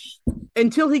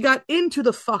until he got into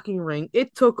the fucking ring.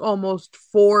 It took almost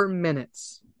 4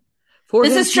 minutes.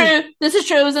 This is true. This is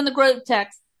true. It was in the group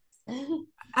text.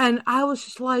 And I was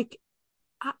just like,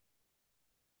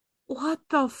 what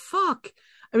the fuck?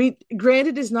 I mean,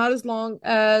 granted, it's not as long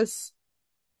as,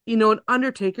 an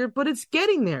Undertaker, but it's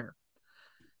getting there.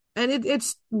 And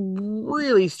it's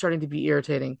really starting to be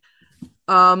irritating.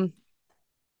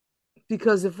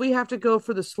 Because if we have to go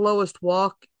for the slowest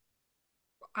walk,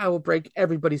 I will break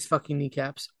everybody's fucking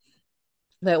kneecaps.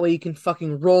 That way you can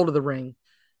fucking roll to the ring.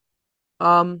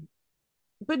 But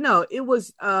no, it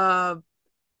was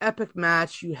epic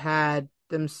match. You had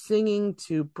them singing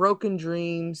to Broken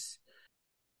Dreams.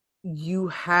 You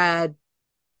had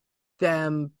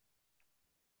them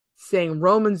saying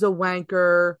Roman's a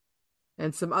wanker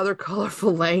and some other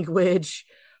colorful language.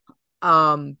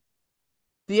 The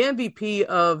MVP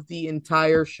of the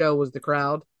entire show was the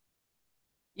crowd.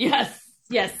 Yes.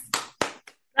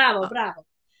 Bravo,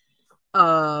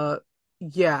 bravo.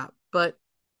 Yeah, but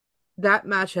that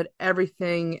match had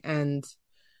everything and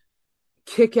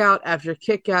kick out after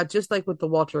kick out, just like with the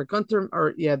Walter Gunther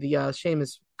or the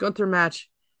Sheamus Gunther match.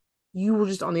 You were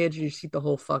just on the edge of your seat the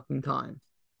whole fucking time.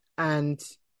 And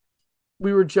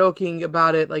we were joking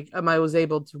about it, like I was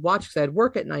able to watch because I had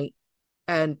work at night.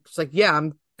 And it's like, yeah,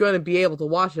 I'm going to be able to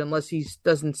watch it unless he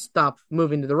doesn't stop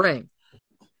moving to the ring.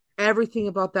 Everything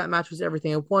about that match was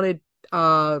everything I wanted.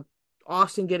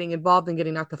 Austin getting involved and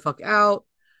getting knocked the fuck out.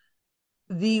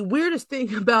 The weirdest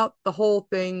thing about the whole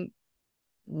thing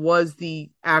was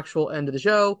the actual end of the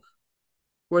show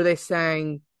where they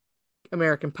sang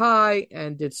American Pie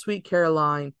and did Sweet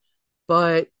Caroline.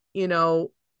 But,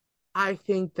 I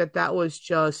think that was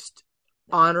just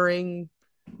honoring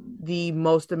the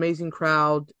most amazing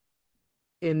crowd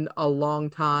in a long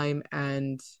time.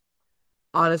 And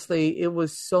honestly, it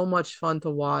was so much fun to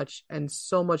watch and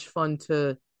so much fun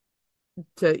to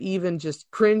even just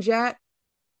cringe at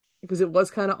because it was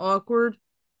kind of awkward.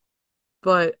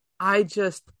 But I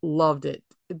just loved it.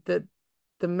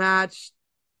 The match,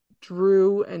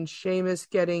 Drew and Sheamus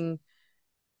getting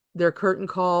their curtain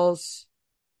calls,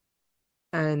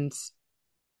 and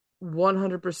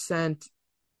 100%,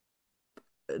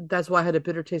 that's why I had a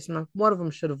bitter taste in my mouth. One of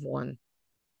them should have won.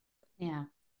 Yeah.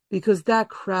 Because that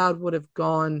crowd would have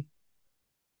gone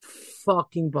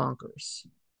fucking bonkers.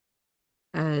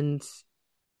 And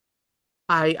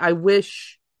I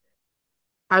wish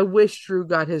Drew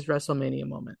got his WrestleMania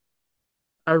moment.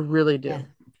 I really do.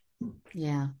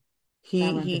 Yeah.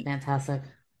 That would be fantastic.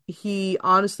 He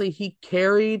honestly, he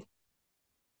carried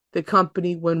the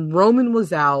company when Roman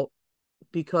was out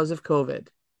because of COVID.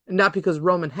 And not because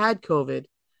Roman had COVID,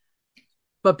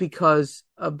 but because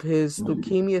of his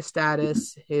leukemia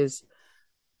status, his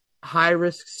high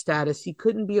risk status. He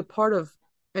couldn't be a part of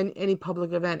any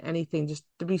public event, anything, just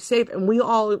to be safe. And we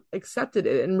all accepted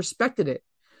it and respected it.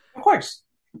 Of course.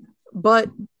 But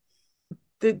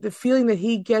the feeling that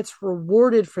he gets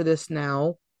rewarded for this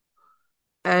now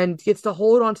and gets to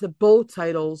hold on to both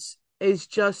titles is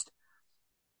just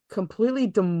completely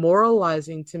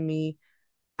demoralizing to me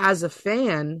as a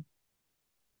fan,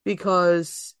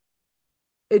 because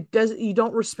you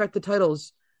don't respect the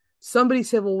titles. Somebody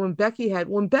said, well, when Becky had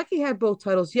both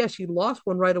titles, yes, she lost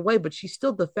one right away, but she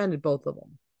still defended both of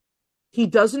them. He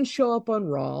doesn't show up on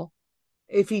Raw.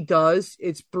 If he does,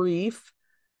 it's brief,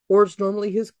 or it's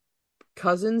normally his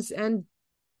cousins and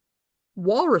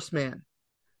Walrus Man.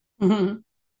 Mm-hmm.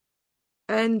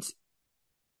 And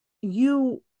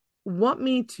you want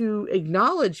me to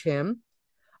acknowledge him,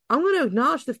 I'm going to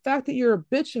acknowledge the fact that you're a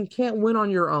bitch and can't win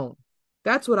on your own.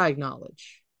 That's what I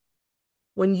acknowledge.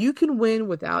 When you can win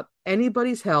without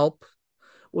anybody's help,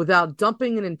 without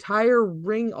dumping an entire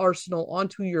ring arsenal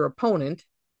onto your opponent,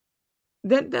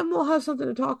 then we'll have something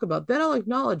to talk about. Then I'll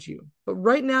acknowledge you. But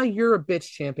right now, you're a bitch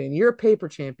champion. You're a paper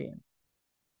champion.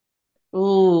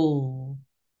 Ooh.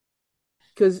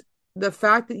 Because the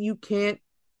fact that you can't,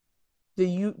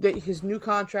 that his new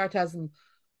contract has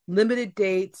limited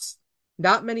dates,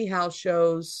 not many house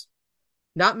shows,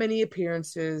 not many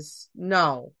appearances.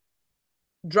 No.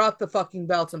 Drop the fucking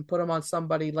belts and put them on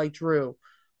somebody like Drew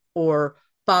or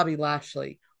Bobby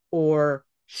Lashley or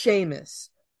Sheamus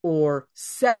or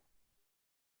Seth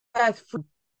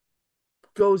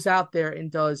goes out there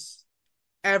and does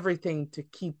everything to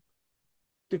keep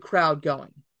the crowd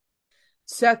going.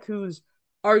 Seth, who's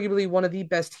arguably one of the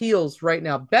best heels right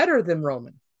now, better than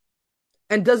Roman,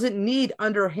 and doesn't need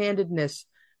underhandedness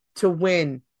to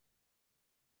win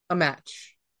a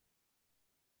match,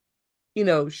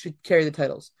 should carry the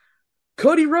titles.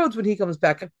 Cody Rhodes, when he comes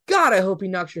back, God, I hope he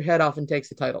knocks your head off and takes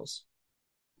the titles.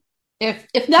 If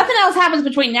nothing else happens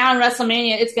between now and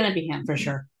WrestleMania, it's going to be him for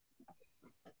sure.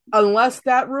 Unless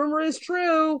that rumor is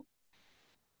true.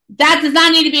 That does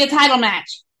not need to be a title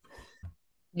match.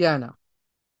 Yeah, I know.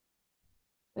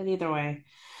 But either way.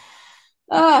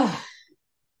 All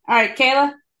right,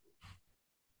 Kayla.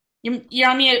 You're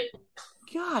on mute.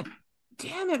 God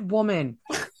damn it, woman.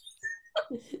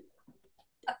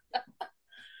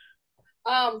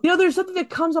 There's something that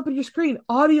comes up on your screen.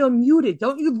 Audio muted.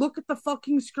 Don't you look at the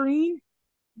fucking screen?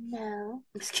 No.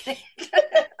 I'm just kidding.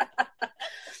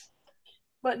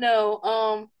 But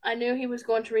no, I knew he was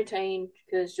going to retain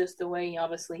because just the way,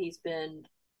 obviously, he's been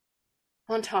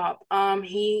on top. I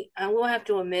will have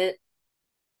to admit,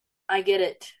 I get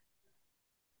it.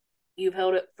 You've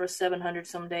held it for 700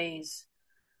 some days,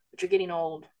 but you're getting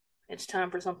old. It's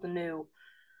time for something new.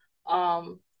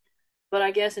 But I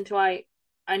guess until I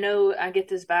know I get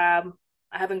this vibe.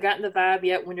 I haven't gotten the vibe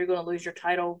yet when you're going to lose your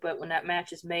title, but when that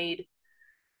match is made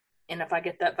And if I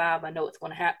get that vibe, I know it's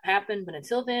going to happen. But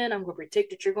until then, I'm going to predict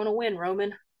that you're going to win,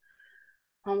 Roman.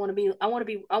 I want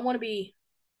to be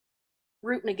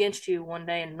rooting against you one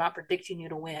day and not predicting you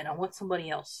to win. I want somebody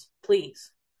else,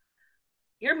 please.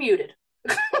 You're muted.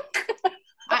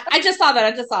 I just saw that.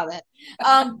 I just saw that.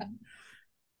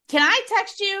 Can I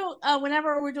text you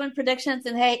whenever we're doing predictions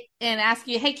and ask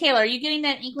you, hey Kayla, are you getting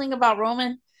that inkling about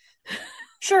Roman?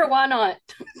 Sure, why not?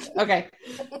 Okay.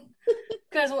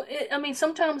 Because I mean,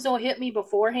 sometimes they'll hit me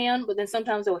beforehand, but then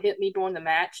sometimes they'll hit me during the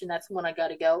match, and that's when I got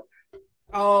to go.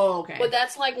 Oh, okay. But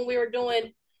that's like when we were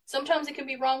doing. Sometimes it can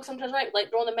be wrong, sometimes right.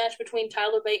 Like during the match between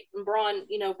Tyler Bate and Braun,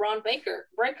 Braun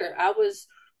Breaker. I was,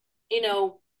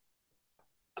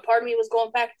 a part of me was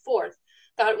going back and forth.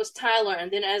 Thought it was Tyler, and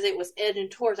then as it was edging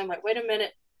towards, I'm like, wait a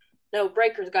minute, no,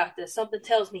 Breaker's got this. Something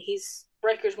tells me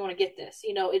Breaker's going to get this.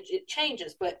 It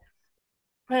changes, but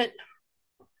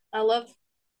I love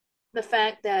the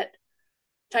fact that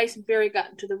Tyson Fury got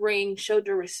into the ring, showed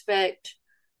the respect,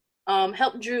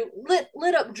 helped Drew,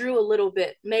 lit up Drew a little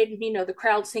bit, made the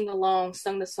crowd sing along,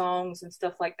 sung the songs and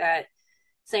stuff like that,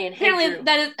 saying, "Hey,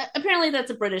 apparently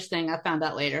that's a British thing. I found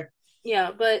out later."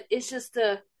 Yeah, but it's just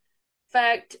the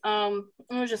fact. It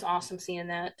was just awesome seeing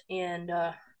that, and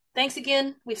thanks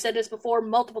again. We've said this before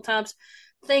multiple times.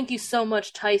 Thank you so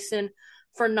much, Tyson,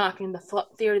 for knocking the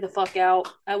Theory the fuck out.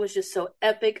 That was just so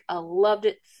epic. I loved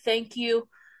it. Thank you.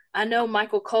 I know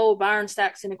Michael Cole, Byron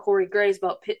Saxton, and Corey Graves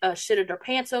about shitted their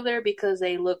pants over there because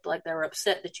they looked like they were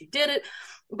upset that you did it.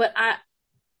 But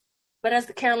as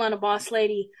the Carolina boss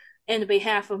lady, and on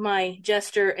behalf of my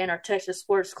jester and our Texas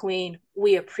sports queen,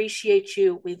 we appreciate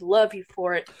you. We love you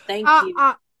for it. Thank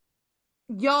you.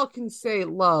 Y'all can say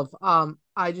love.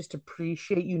 I just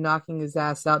appreciate you knocking his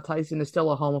ass out. Tyson is still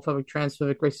a homophobic,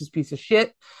 transphobic, racist piece of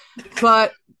shit.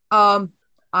 But I'm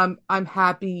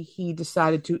happy he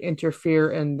decided to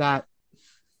interfere in that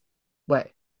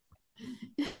way.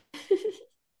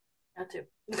 That too.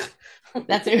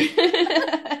 That too.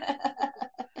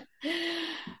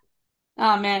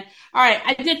 Oh man! All right,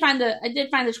 I did find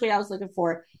the tweet I was looking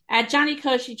for. At Johnny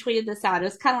Koshi tweeted this out. It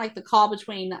was kind of like the call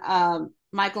between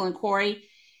Michael and Corey.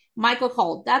 Michael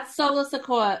Cole, that's Solo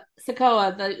Sikoa,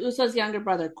 the Usos' younger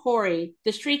brother. Corey,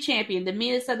 the street champion, the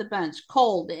meanest of the bunch.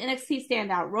 Cole, the NXT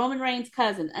standout. Roman Reigns'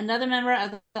 cousin, another member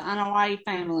of the Anoa'i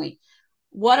family.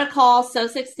 What a call, so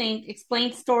succinct.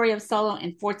 Explain story of Solo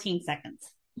in 14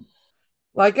 seconds.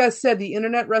 Like I said, the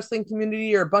internet wrestling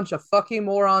community are a bunch of fucking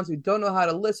morons who don't know how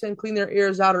to listen, clean their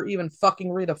ears out, or even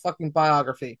fucking read a fucking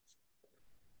biography.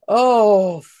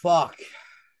 Oh, fuck.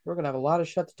 We're going to have a lot of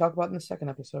shit to talk about in the second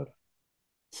episode.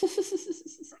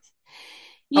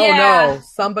 Yeah. Oh, no.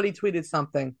 Somebody tweeted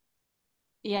something.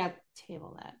 Yeah,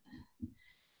 table that.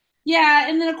 Yeah,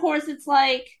 and then, of course, it's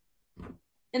like...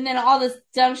 And then all this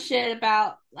dumb shit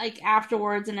about like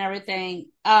afterwards and everything.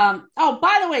 Oh,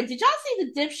 by the way, did y'all see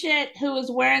the dipshit who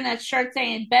was wearing that shirt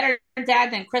saying "Better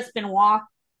Dad than Chris Benoit"?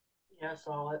 Yeah, I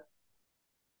saw it.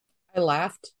 I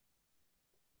laughed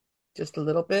just a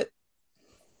little bit.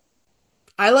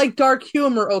 I like dark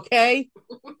humor, okay?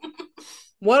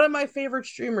 One of my favorite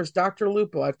streamers, Dr.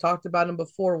 Lupo. I've talked about him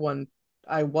before when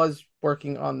I was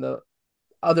working on the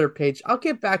other page. I'll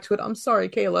get back to it. I'm sorry,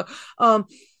 Kayla.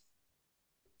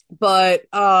 But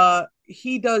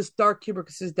he does dark humor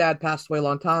because his dad passed away a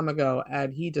long time ago,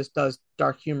 and he just does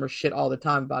dark humor shit all the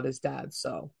time about his dad.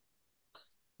 So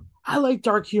I like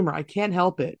dark humor. I can't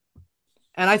help it.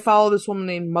 And I follow this woman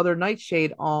named Mother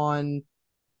Nightshade on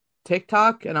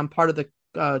TikTok, and I'm part of the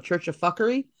Church of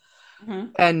Fuckery.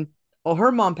 Mm-hmm. And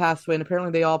her mom passed away, and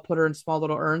apparently they all put her in small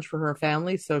little urns for her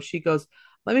family. So she goes,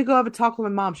 "Let me go have a talk with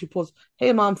my mom." She pulls,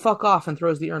 "Hey, mom, fuck off," and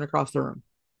throws the urn across the room.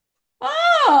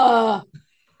 Oh!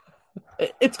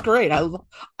 It's great. I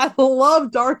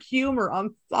love dark humor.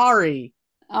 I'm sorry.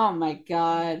 Oh my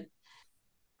god.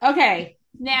 Okay,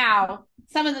 now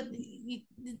some of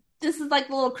this is like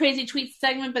a little crazy tweet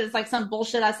segment, but it's like some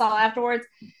bullshit I saw afterwards.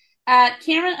 At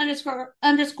Cameron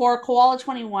 _ Koala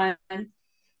 21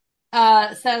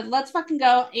 said, "Let's fucking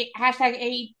go."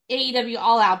 Hashtag AEW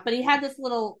All Out. But he had this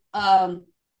little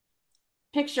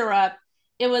picture up.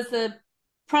 It was the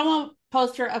promo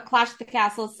poster of Clash at the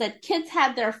Castle. Said kids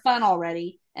had their fun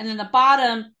already, and then the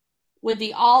bottom with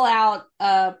the All Out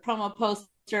promo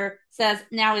poster says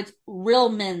now it's real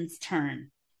men's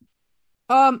turn.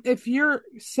 If you're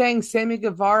saying Sammy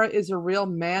Guevara is a real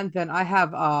man, then I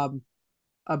have a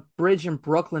bridge in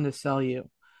Brooklyn to sell you.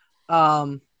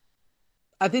 I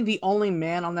think the only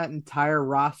man on that entire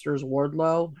roster is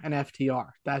Wardlow and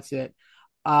FTR. That's it.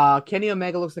 Kenny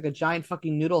Omega looks like a giant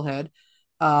fucking noodle head.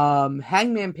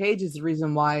 Hangman Page is the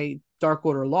reason why Dark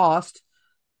Order lost.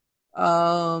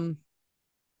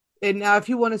 And now, if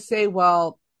you want to say,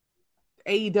 well,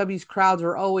 AEW's crowds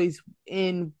are always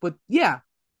in with, yeah,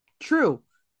 true.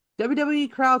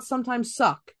 WWE crowds sometimes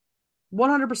suck,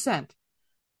 100%.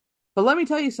 But let me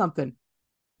tell you something.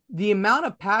 The amount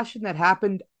of passion that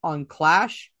happened on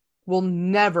Clash will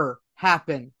never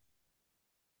happen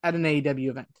at an AEW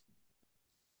event.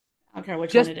 I don't care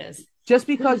which one it is. Just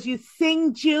because you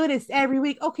sing Judas every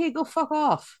week, okay, go fuck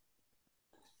off.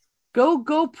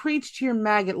 Go preach to your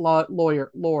maggot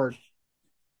lord.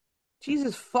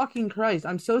 Jesus fucking Christ.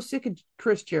 I'm so sick of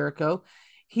Chris Jericho.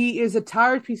 He is a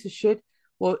tired piece of shit.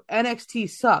 Well, NXT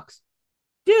sucks.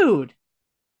 Dude,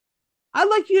 I'd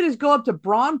like you to just go up to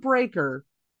Braun Breaker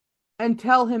and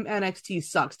tell him NXT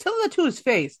sucks. Tell him that to his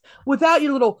face without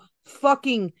your little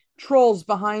fucking trolls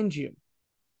behind you.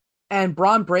 And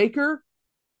Braun Breaker,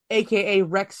 aka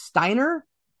Rex Steiner,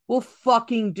 will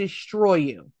fucking destroy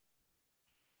you.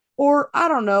 Or, I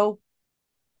don't know,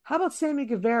 how about Sammy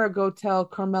Guevara go tell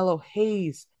Carmelo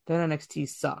Hayes that NXT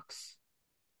sucks?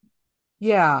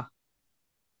 Yeah,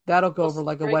 that'll go over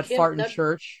like a wet fart in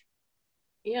church.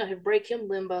 Yeah, he'll break him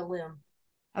limb by limb.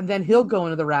 And then he'll go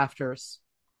into the rafters.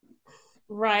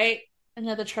 Right.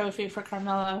 Another trophy for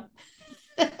Carmelo.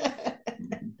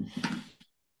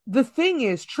 The thing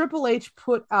is, Triple H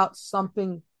put out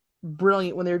something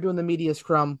brilliant when they were doing the media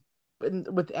scrum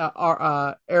with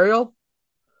our Ariel.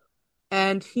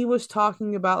 And he was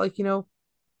talking about, like, you know,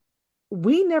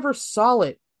 we never saw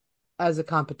it as a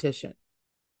competition.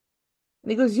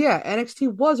 And he goes, yeah,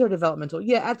 NXT was our developmental.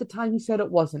 Yeah, at the time he said it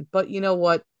wasn't. But you know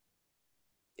what?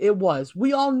 It was.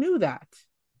 We all knew that.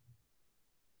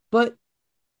 But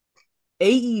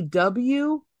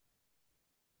AEW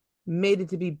made it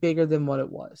to be bigger than what it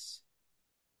was.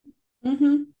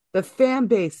 Mm-hmm. The fan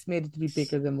base made it to be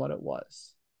bigger than what it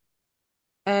was.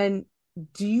 And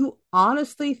do you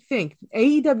honestly think,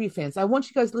 AEW fans, I want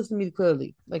you guys to listen to me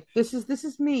clearly. Like, this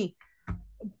is me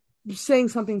saying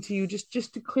something to you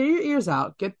just to clear your ears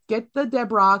out. Get the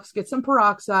Debrox, get some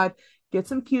peroxide, get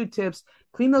some Q-tips,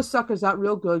 clean those suckers out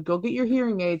real good. Go get your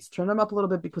hearing aids, turn them up a little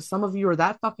bit because some of you are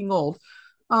that fucking old.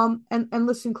 And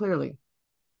listen clearly.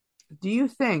 Do you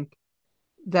think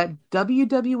that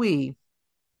WWE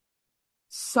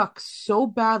sucks so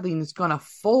badly and is going to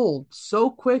fold so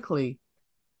quickly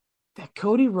that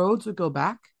Cody Rhodes would go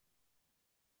back?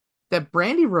 That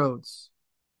Brandy Rhodes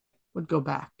would go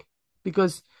back?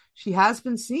 Because she has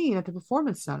been seen at the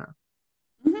Performance Center.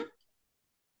 Mm-hmm.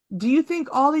 Do you think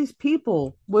all these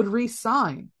people would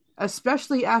re-sign?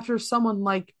 Especially after someone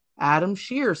like Adam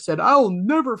Shear said, I'll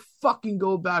never fucking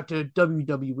go back to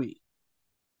WWE.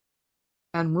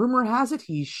 And rumor has it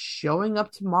he's showing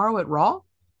up tomorrow at Raw.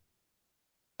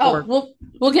 Oh,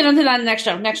 we'll get into that next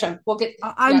show. We'll get.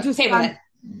 I'm just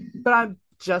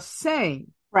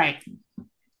saying. Right.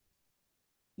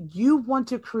 You want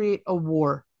to create a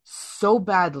war so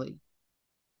badly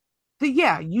that,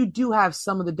 yeah, you do have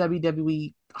some of the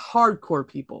WWE hardcore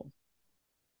people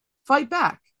fight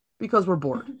back because we're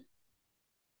bored. Mm-hmm.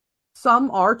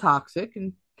 Some are toxic,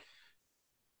 and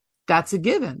that's a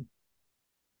given.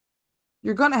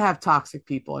 You're going to have toxic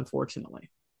people, unfortunately.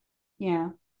 Yeah.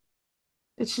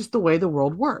 It's just the way the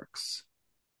world works.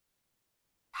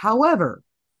 However,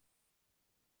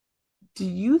 do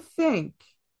you think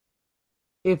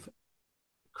if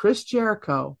Chris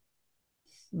Jericho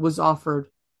was offered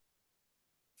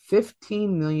 $15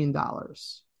 million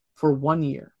for 1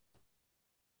 year,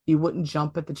 he wouldn't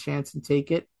jump at the chance and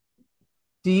take it?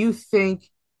 Do you think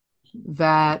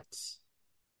that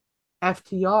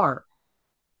FTR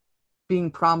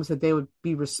being promised that they would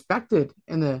be respected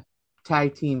in the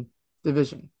tag team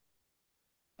division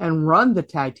and run the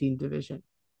tag team division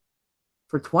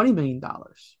for $20 million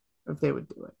if they would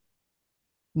do it?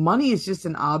 Money is just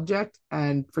an object,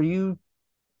 and for you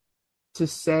to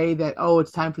say that, oh,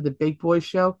 it's time for the big boy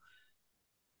show,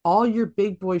 all your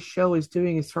big boy show is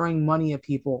doing is throwing money at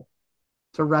people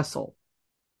to wrestle.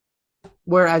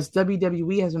 Whereas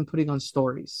WWE has been putting on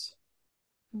stories.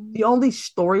 Mm-hmm. The only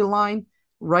storyline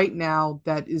right now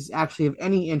that is actually of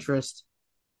any interest,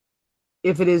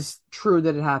 if it is true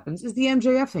that it happens, is the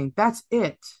MJF thing. That's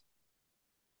it.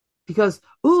 Because,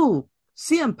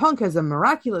 CM Punk has a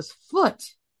miraculous foot.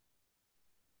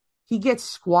 He gets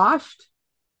squashed,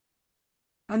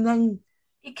 and then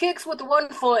he kicks with one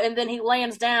foot, and then he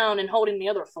lands down and holding the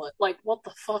other foot. Like, what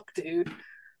the fuck, dude?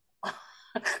 I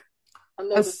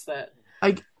noticed that.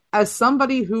 Like, as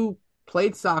somebody who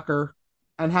played soccer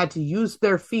and had to use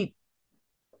their feet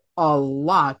a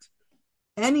lot,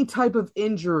 any type of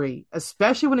injury,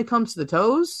 especially when it comes to the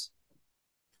toes,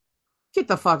 get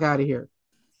the fuck out of here.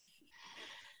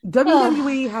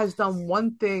 WWE has done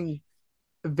one thing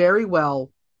very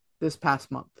well this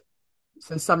past month.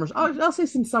 since I'll say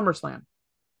since SummerSlam.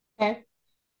 Okay.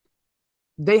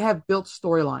 They have built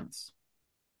storylines.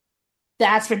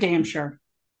 That's for damn sure.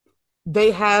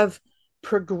 They have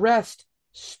progressed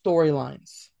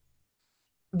storylines.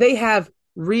 They have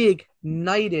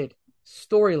reignited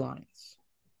storylines.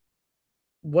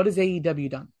 What has AEW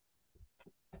done?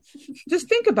 Just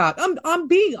think about it. I'm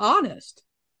being honest.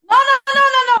 No.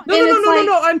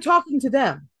 No. I'm talking to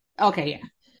them. Okay, yeah.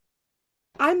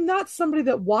 I'm not somebody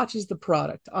that watches the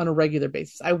product on a regular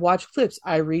basis. I watch clips.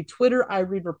 I read Twitter. I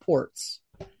read reports.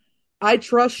 I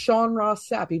trust Sean Ross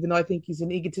Sapp, even though I think he's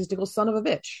an egotistical son of a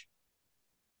bitch.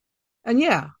 And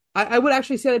yeah, I would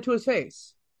actually say that to his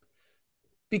face.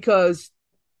 Because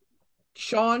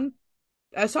Sean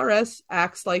SRS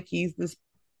acts like he's this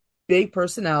big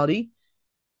personality,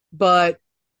 but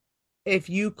if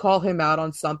you call him out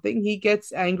on something, he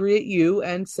gets angry at you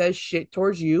and says shit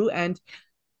towards you, and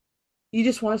you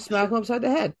just want to smack him upside the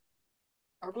head.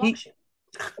 Or blocks you.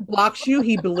 Blocks you,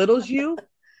 he belittles you.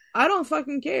 I don't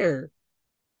fucking care.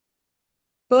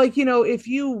 But, like, you know, if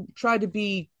you try to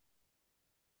be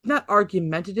not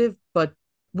argumentative, but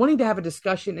wanting to have a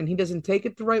discussion and he doesn't take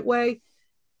it the right way,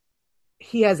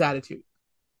 he has attitude.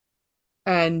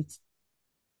 And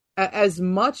as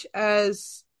much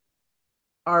as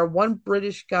our one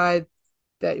British guy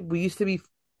that we used to be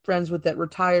friends with that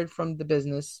retired from the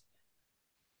business,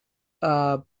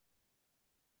 he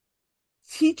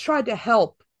tried to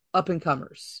help up and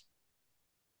comers.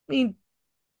 I mean,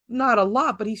 not a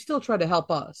lot, but he still tried to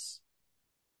help us.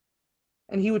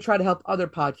 And he would try to help other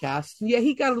podcasts. And yeah,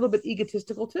 he got a little bit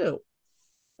egotistical too.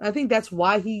 And I think that's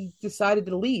why he decided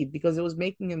to leave, because it was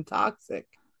making him toxic.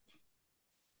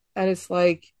 And it's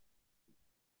like,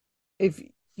 if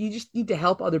you just need to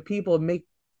help other people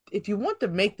if you want to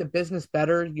make the business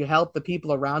better, you help the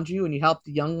people around you and you help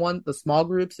the young ones, the small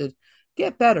groups, to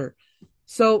get better.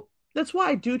 So that's why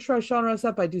I do trust Sean Ross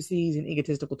Sapp. I do see he's an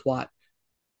egotistical twat.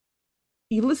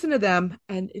 You listen to them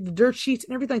and the dirt sheets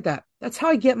and everything like that. That's how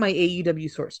I get my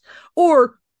AEW source.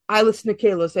 Or I listen to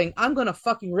Kayla saying, I'm going to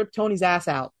fucking rip Tony's ass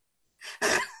out.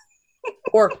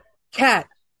 Or Kat,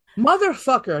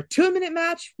 motherfucker, a 2-minute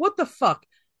match? What the fuck?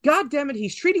 God damn it,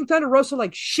 he's treating Thunder Rosa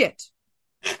like shit.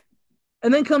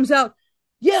 And then comes out,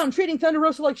 yeah, I'm treating Thunder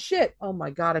Rosa like shit. Oh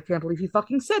my God, I can't believe he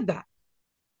fucking said that.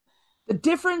 The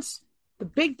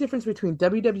big difference between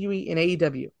WWE and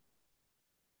AEW.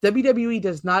 WWE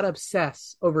does not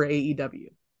obsess over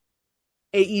AEW.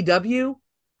 AEW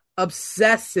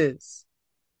obsesses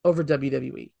over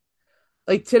WWE.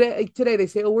 Like today they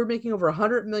say, oh, we're making over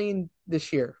 100 million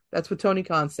this year. That's what Tony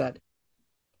Khan said.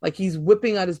 Like, he's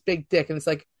whipping out his big dick. And it's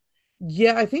like,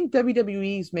 yeah, I think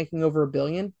WWE is making over $1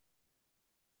 billion.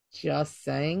 Just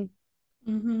saying.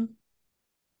 Mm-hmm.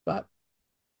 But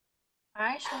I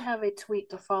actually have a tweet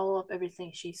to follow up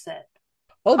everything she said.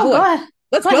 oh boy, go ahead.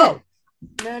 Let's Go go. ahead.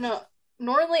 No.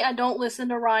 Normally, I don't listen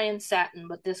to Ryan Satin,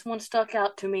 but this one stuck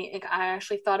out to me. I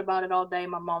actually thought about it all day.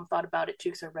 My mom thought about it too,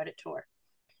 because I read it to her.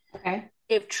 Okay.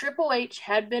 If Triple H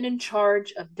had been in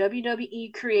charge of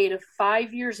WWE Creative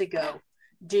 5 years ago,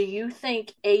 do you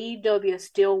think AEW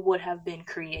still would have been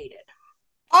created?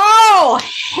 Oh,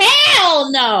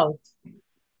 hell no.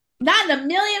 Not in a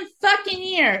million fucking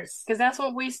years. Because that's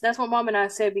what Mom and I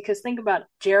said. Because think about it.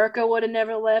 Jericho would have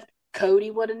never left.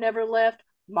 Cody would have never left.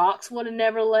 Mox would have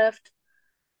never left.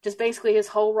 Just basically his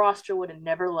whole roster would have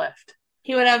never left.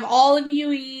 He would have all of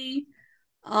UE.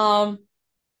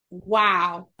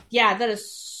 Wow. Yeah, that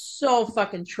is so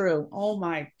fucking true. Oh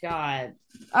my God.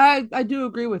 I do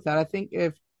agree with that. I think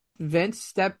if Vince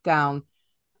stepped down,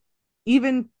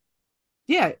 even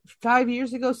 5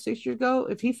 years ago, 6 years ago,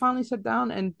 if he finally stepped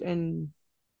down and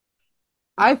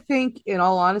I think, in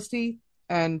all honesty,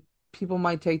 and people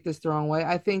might take this the wrong way,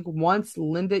 I think once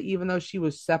Linda, even though she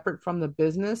was separate from the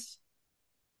business,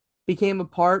 became a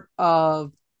part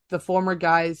of the former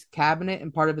guy's cabinet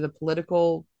and part of the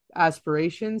political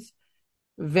aspirations,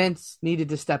 Vince needed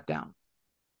to step down.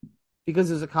 Because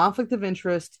there's a conflict of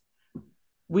interest.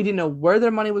 We didn't know where their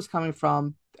money was coming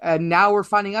from. And now we're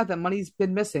finding out that money's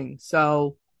been missing.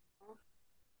 So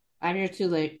I'm here too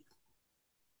late.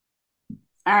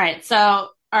 All right.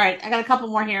 I got a couple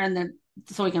more here and then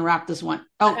so we can wrap this one.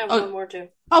 I have one more too.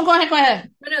 Oh, go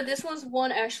ahead. But no, this was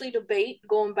one actually debate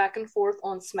going back and forth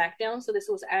on SmackDown. So this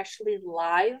was actually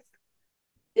live.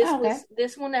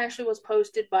 This one actually was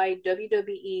posted by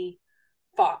WWE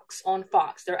Fox on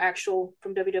Fox. They're actual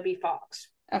from WWE Fox.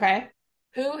 Okay.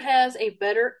 Who has a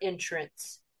better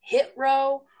entrance, Hit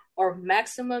Row or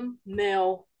Maximum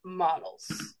Male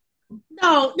Models?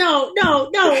 No.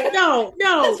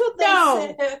 That's what they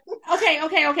no. said.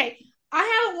 Okay.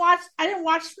 I didn't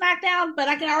watch SmackDown, but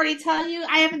I can already tell you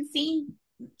I haven't seen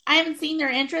their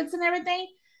entrance and everything.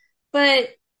 But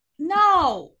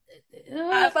no.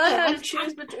 If I had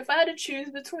to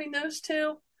choose between those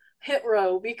two, Hit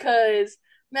Row, because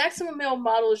Maximum Male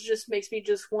Models just makes me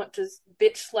just want to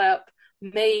bitch slap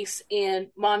Mace and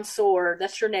Mansoor,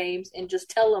 that's your names, and just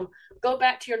tell them, go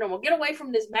back to your normal. Get away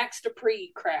from this Max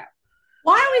Dupree crap.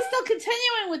 Why are we still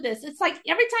continuing with this? It's like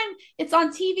every time it's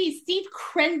on TV, Steve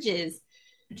cringes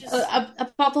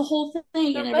about the whole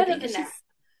thing and everything. Better than that.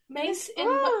 Mace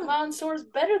and Mansoor's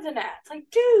better than that. It's like,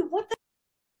 dude, what the?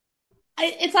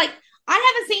 It's like, I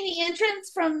haven't seen the entrance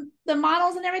from the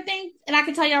models and everything, and I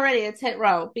can tell you already it's Hit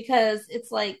Row, because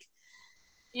it's like,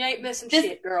 you ain't missing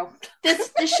shit, girl.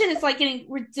 This shit is like getting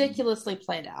ridiculously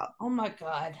played out. Oh my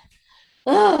god.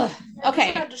 Ugh. Okay.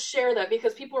 I have to share that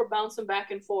because people are bouncing back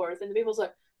and forth, and the people's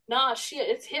like, nah, shit,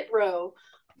 it's Hit Row.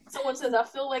 Someone says, I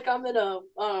feel like I'm in a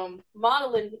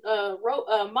modeling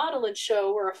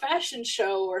show or a fashion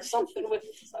show or something with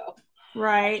so.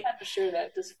 Right. I have to share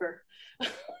that just for.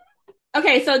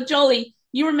 Okay, so Jolie,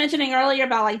 you were mentioning earlier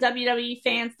about like WWE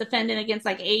fans defending against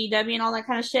like AEW and all that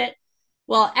kind of shit.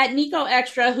 Well, at Nico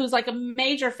Extra, who's like a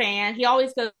major fan, he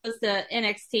always goes to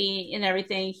NXT and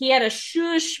everything. He had a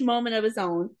shush moment of his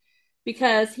own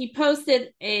because he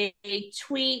posted a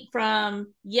tweet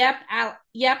from Yep, I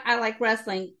Like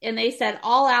Wrestling, and they said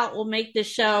All Out will make this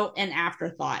show an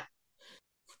afterthought.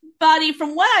 Buddy,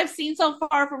 from what I've seen so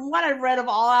far, from what I've read of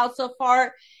All Out so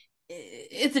far,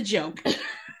 it's a joke.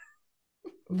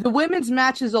 The women's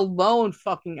matches alone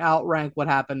fucking outrank what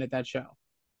happened at that show.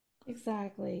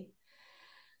 Exactly.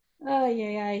 Oh,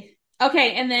 yeah.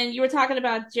 Okay, and then you were talking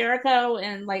about Jericho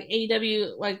and like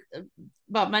AEW, like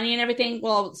about money and everything.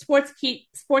 Well,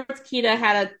 Sportskeeda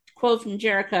had a quote from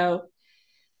Jericho.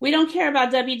 We don't care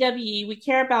about WWE. We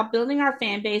care about building our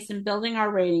fan base and building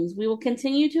our ratings. We will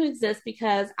continue to exist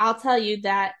because I'll tell you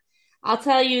this.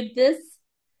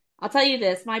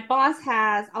 My boss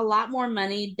has a lot more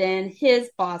money than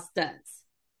his boss does.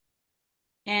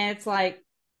 And it's like,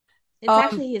 it's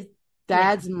actually his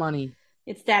dad's money.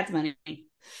 It's dad's money. And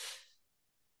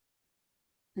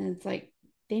it's like,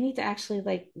 they need to actually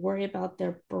like worry about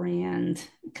their brand,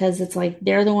 because it's like,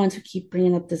 they're the ones who keep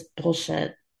bringing up this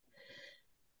bullshit.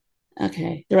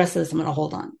 Okay. The rest of this, I'm going to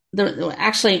hold on.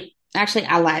 Actually,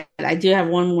 I lied. I do have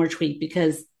one more tweet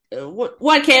because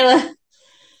what, Kayla?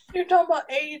 You're talking about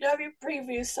AEW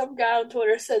previews. Some guy on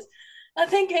Twitter says, I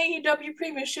think AEW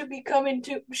previews should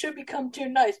become too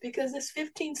nice because this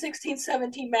 15, 16,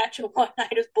 17 match in one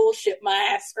night is bullshit. My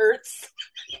ass hurts.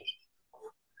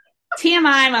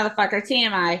 TMI, motherfucker.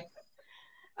 TMI.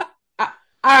 All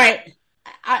right.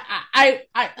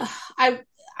 I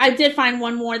did find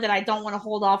one more that I don't want to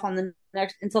hold off on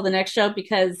until the next show,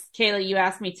 because Kayla, you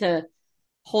asked me to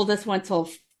hold this one till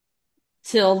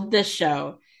this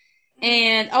show.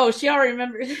 And she already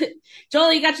remembered.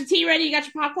 Joel, you got your tea ready? You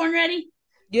got your popcorn ready?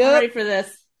 Yeah. I'm ready for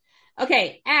this.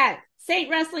 Okay, at Saint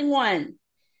Wrestling 1.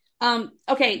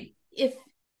 Okay, if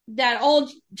that old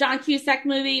John Cusack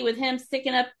movie with him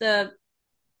sticking up the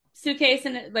suitcase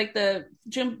and like the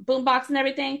boombox and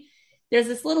everything, there's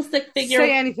this little stick figure.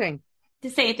 Say anything.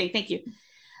 Thank you.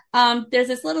 There's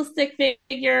this little stick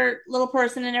figure, little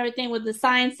person and everything with the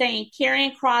sign saying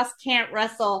Karrion Kross can't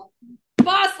wrestle.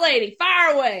 Boss lady,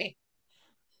 fire away.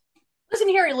 Listen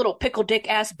here, you little pickle dick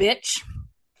ass bitch.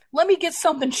 Let me get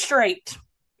something straight.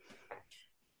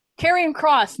 Karrion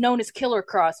Kross, known as Killer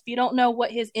Kross. If you don't know what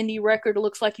his indie record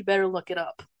looks like, you better look it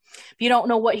up. If you don't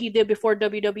know what he did before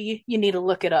WWE, you need to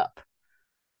look it up.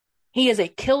 He is a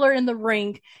killer in the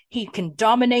ring. He can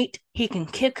dominate. He can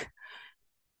kick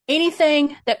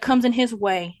anything that comes in his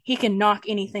way. He can knock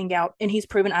anything out. And he's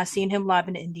proven, I've seen him live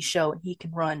in an indie show, and he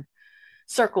can run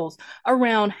circles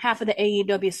around half of the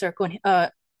AEW circle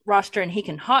and roster, and he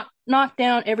can knock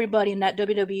down everybody in that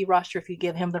WWE roster if you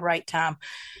give him the right time.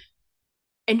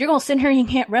 And you're gonna sit here and you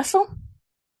can't wrestle?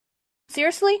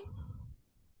 Seriously?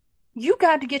 You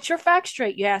got to get your facts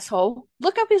straight, you asshole.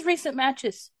 Look up his recent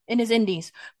matches in his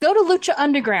indies. Go to Lucha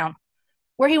Underground,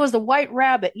 where he was the White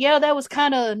Rabbit. Yeah, that was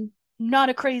kind of not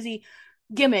a crazy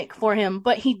gimmick for him,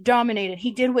 but he dominated.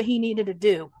 He did what he needed to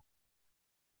do.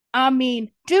 I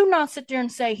mean, do not sit there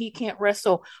and say he can't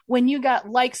wrestle when you got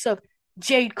likes of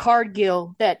Jade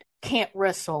Cargill that can't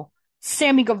wrestle.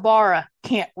 Sammy Guevara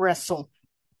can't wrestle.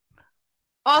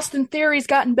 Austin Theory's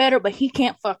gotten better, but he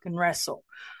can't fucking wrestle.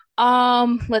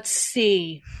 Let's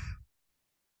see.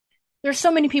 There's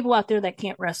so many people out there that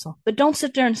can't wrestle, but don't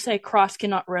sit there and say Kross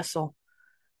cannot wrestle,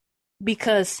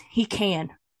 because he can.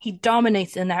 He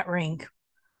dominates in that ring.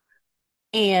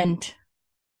 And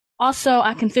Also,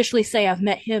 I can officially say I've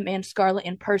met him and Scarlett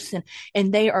in person,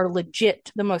 and they are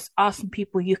legit the most awesome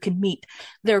people you can meet.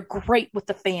 They're great with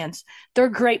the fans. They're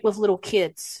great with little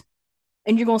kids.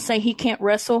 And you're going to say he can't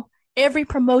wrestle? Every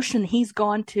promotion he's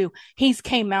gone to, he's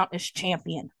came out as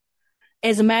champion.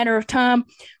 As a matter of time,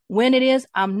 when it is,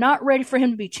 I'm not ready for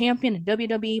him to be champion in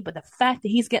WWE, but the fact that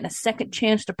he's getting a second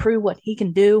chance to prove what he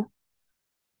can do,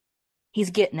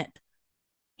 he's getting it.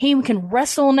 He can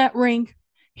wrestle in that ring.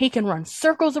 He can run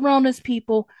circles around his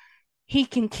people. He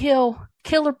can kill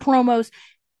killer promos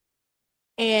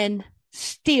and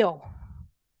still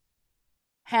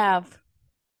have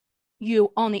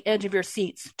you on the edge of your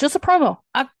seats. Just a promo.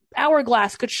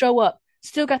 Hourglass could show up.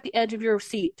 Still got the edge of your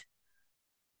seat.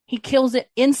 He kills it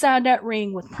inside that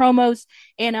ring with promos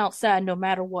and outside, no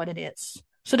matter what it is.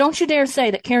 So don't you dare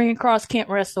say that Karrion Kross can't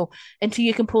wrestle until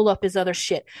you can pull up his other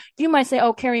shit. You might say,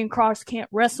 oh, Karrion Kross can't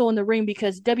wrestle in the ring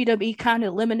because WWE kind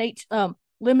of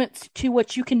limits to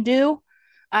what you can do.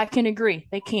 I can agree.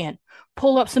 They can.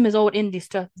 Pull up some of his old indie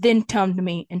stuff, then come to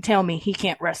me and tell me he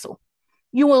can't wrestle.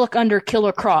 You will look under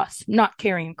Killer Kross, not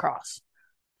Karrion Kross.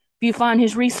 If you find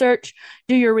his research,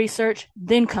 do your research,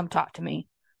 then come talk to me.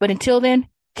 But until then,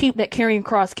 keep that Karrion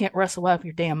Kross can't wrestle out of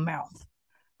your damn mouth.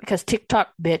 Because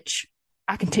TikTok, bitch,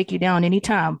 I can take you down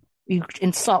anytime you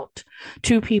insult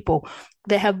two people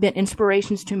that have been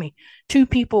inspirations to me. Two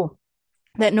people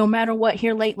that no matter what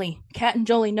here lately, Kat and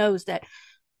Jolie knows that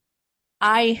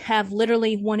I have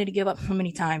literally wanted to give up so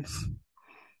many times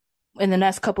in the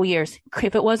next couple years.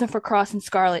 If it wasn't for Kross and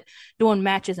Scarlett doing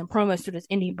matches and promos through this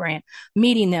indie brand,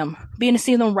 meeting them, being to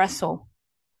see them wrestle.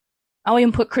 I'll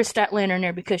even put Chris Statlander in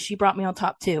there because she brought me on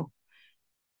top too.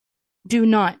 Do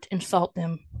not insult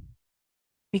them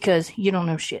because you don't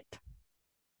know shit.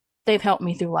 They've helped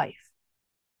me through life.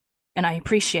 And I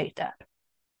appreciate that.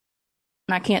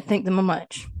 And I can't thank them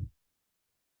much.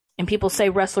 And people say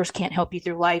wrestlers can't help you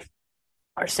through life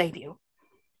or save you.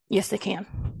 Yes, they can.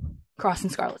 Kross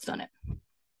and Scarlett's done it.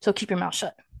 So keep your mouth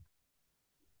shut.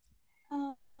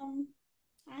 I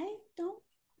don't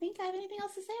think I have anything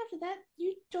else to say after that.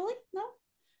 You, Jolie?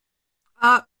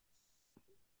 No?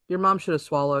 Your mom should have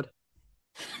swallowed.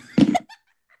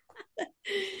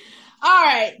 All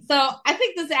right. So I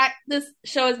think this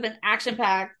show has been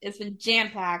action-packed. It's been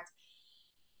jam-packed.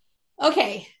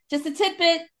 Okay. Just a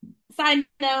tidbit. Side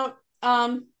note.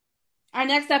 Our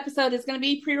next episode is going to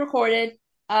be pre-recorded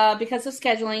because of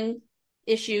scheduling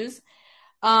issues.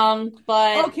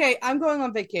 But okay, I'm going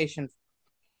on vacation.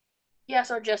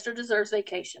 Yes, our jester deserves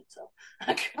vacation. So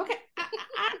okay,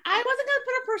 I wasn't going to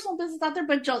put her personal business out there,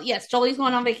 but Jolie's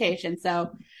going on vacation.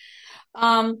 So,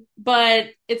 but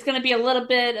it's going to be a little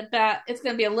bit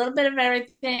of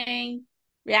everything.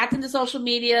 Reacting to social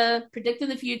media, predicting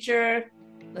the future.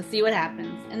 Let's see what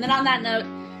happens. And then on that note,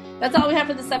 that's all we have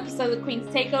for this episode of the Queen's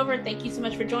Takeover. Thank you so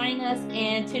much for joining us,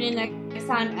 and tune in next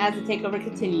time as the takeover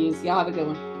continues. Y'all have a good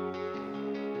one.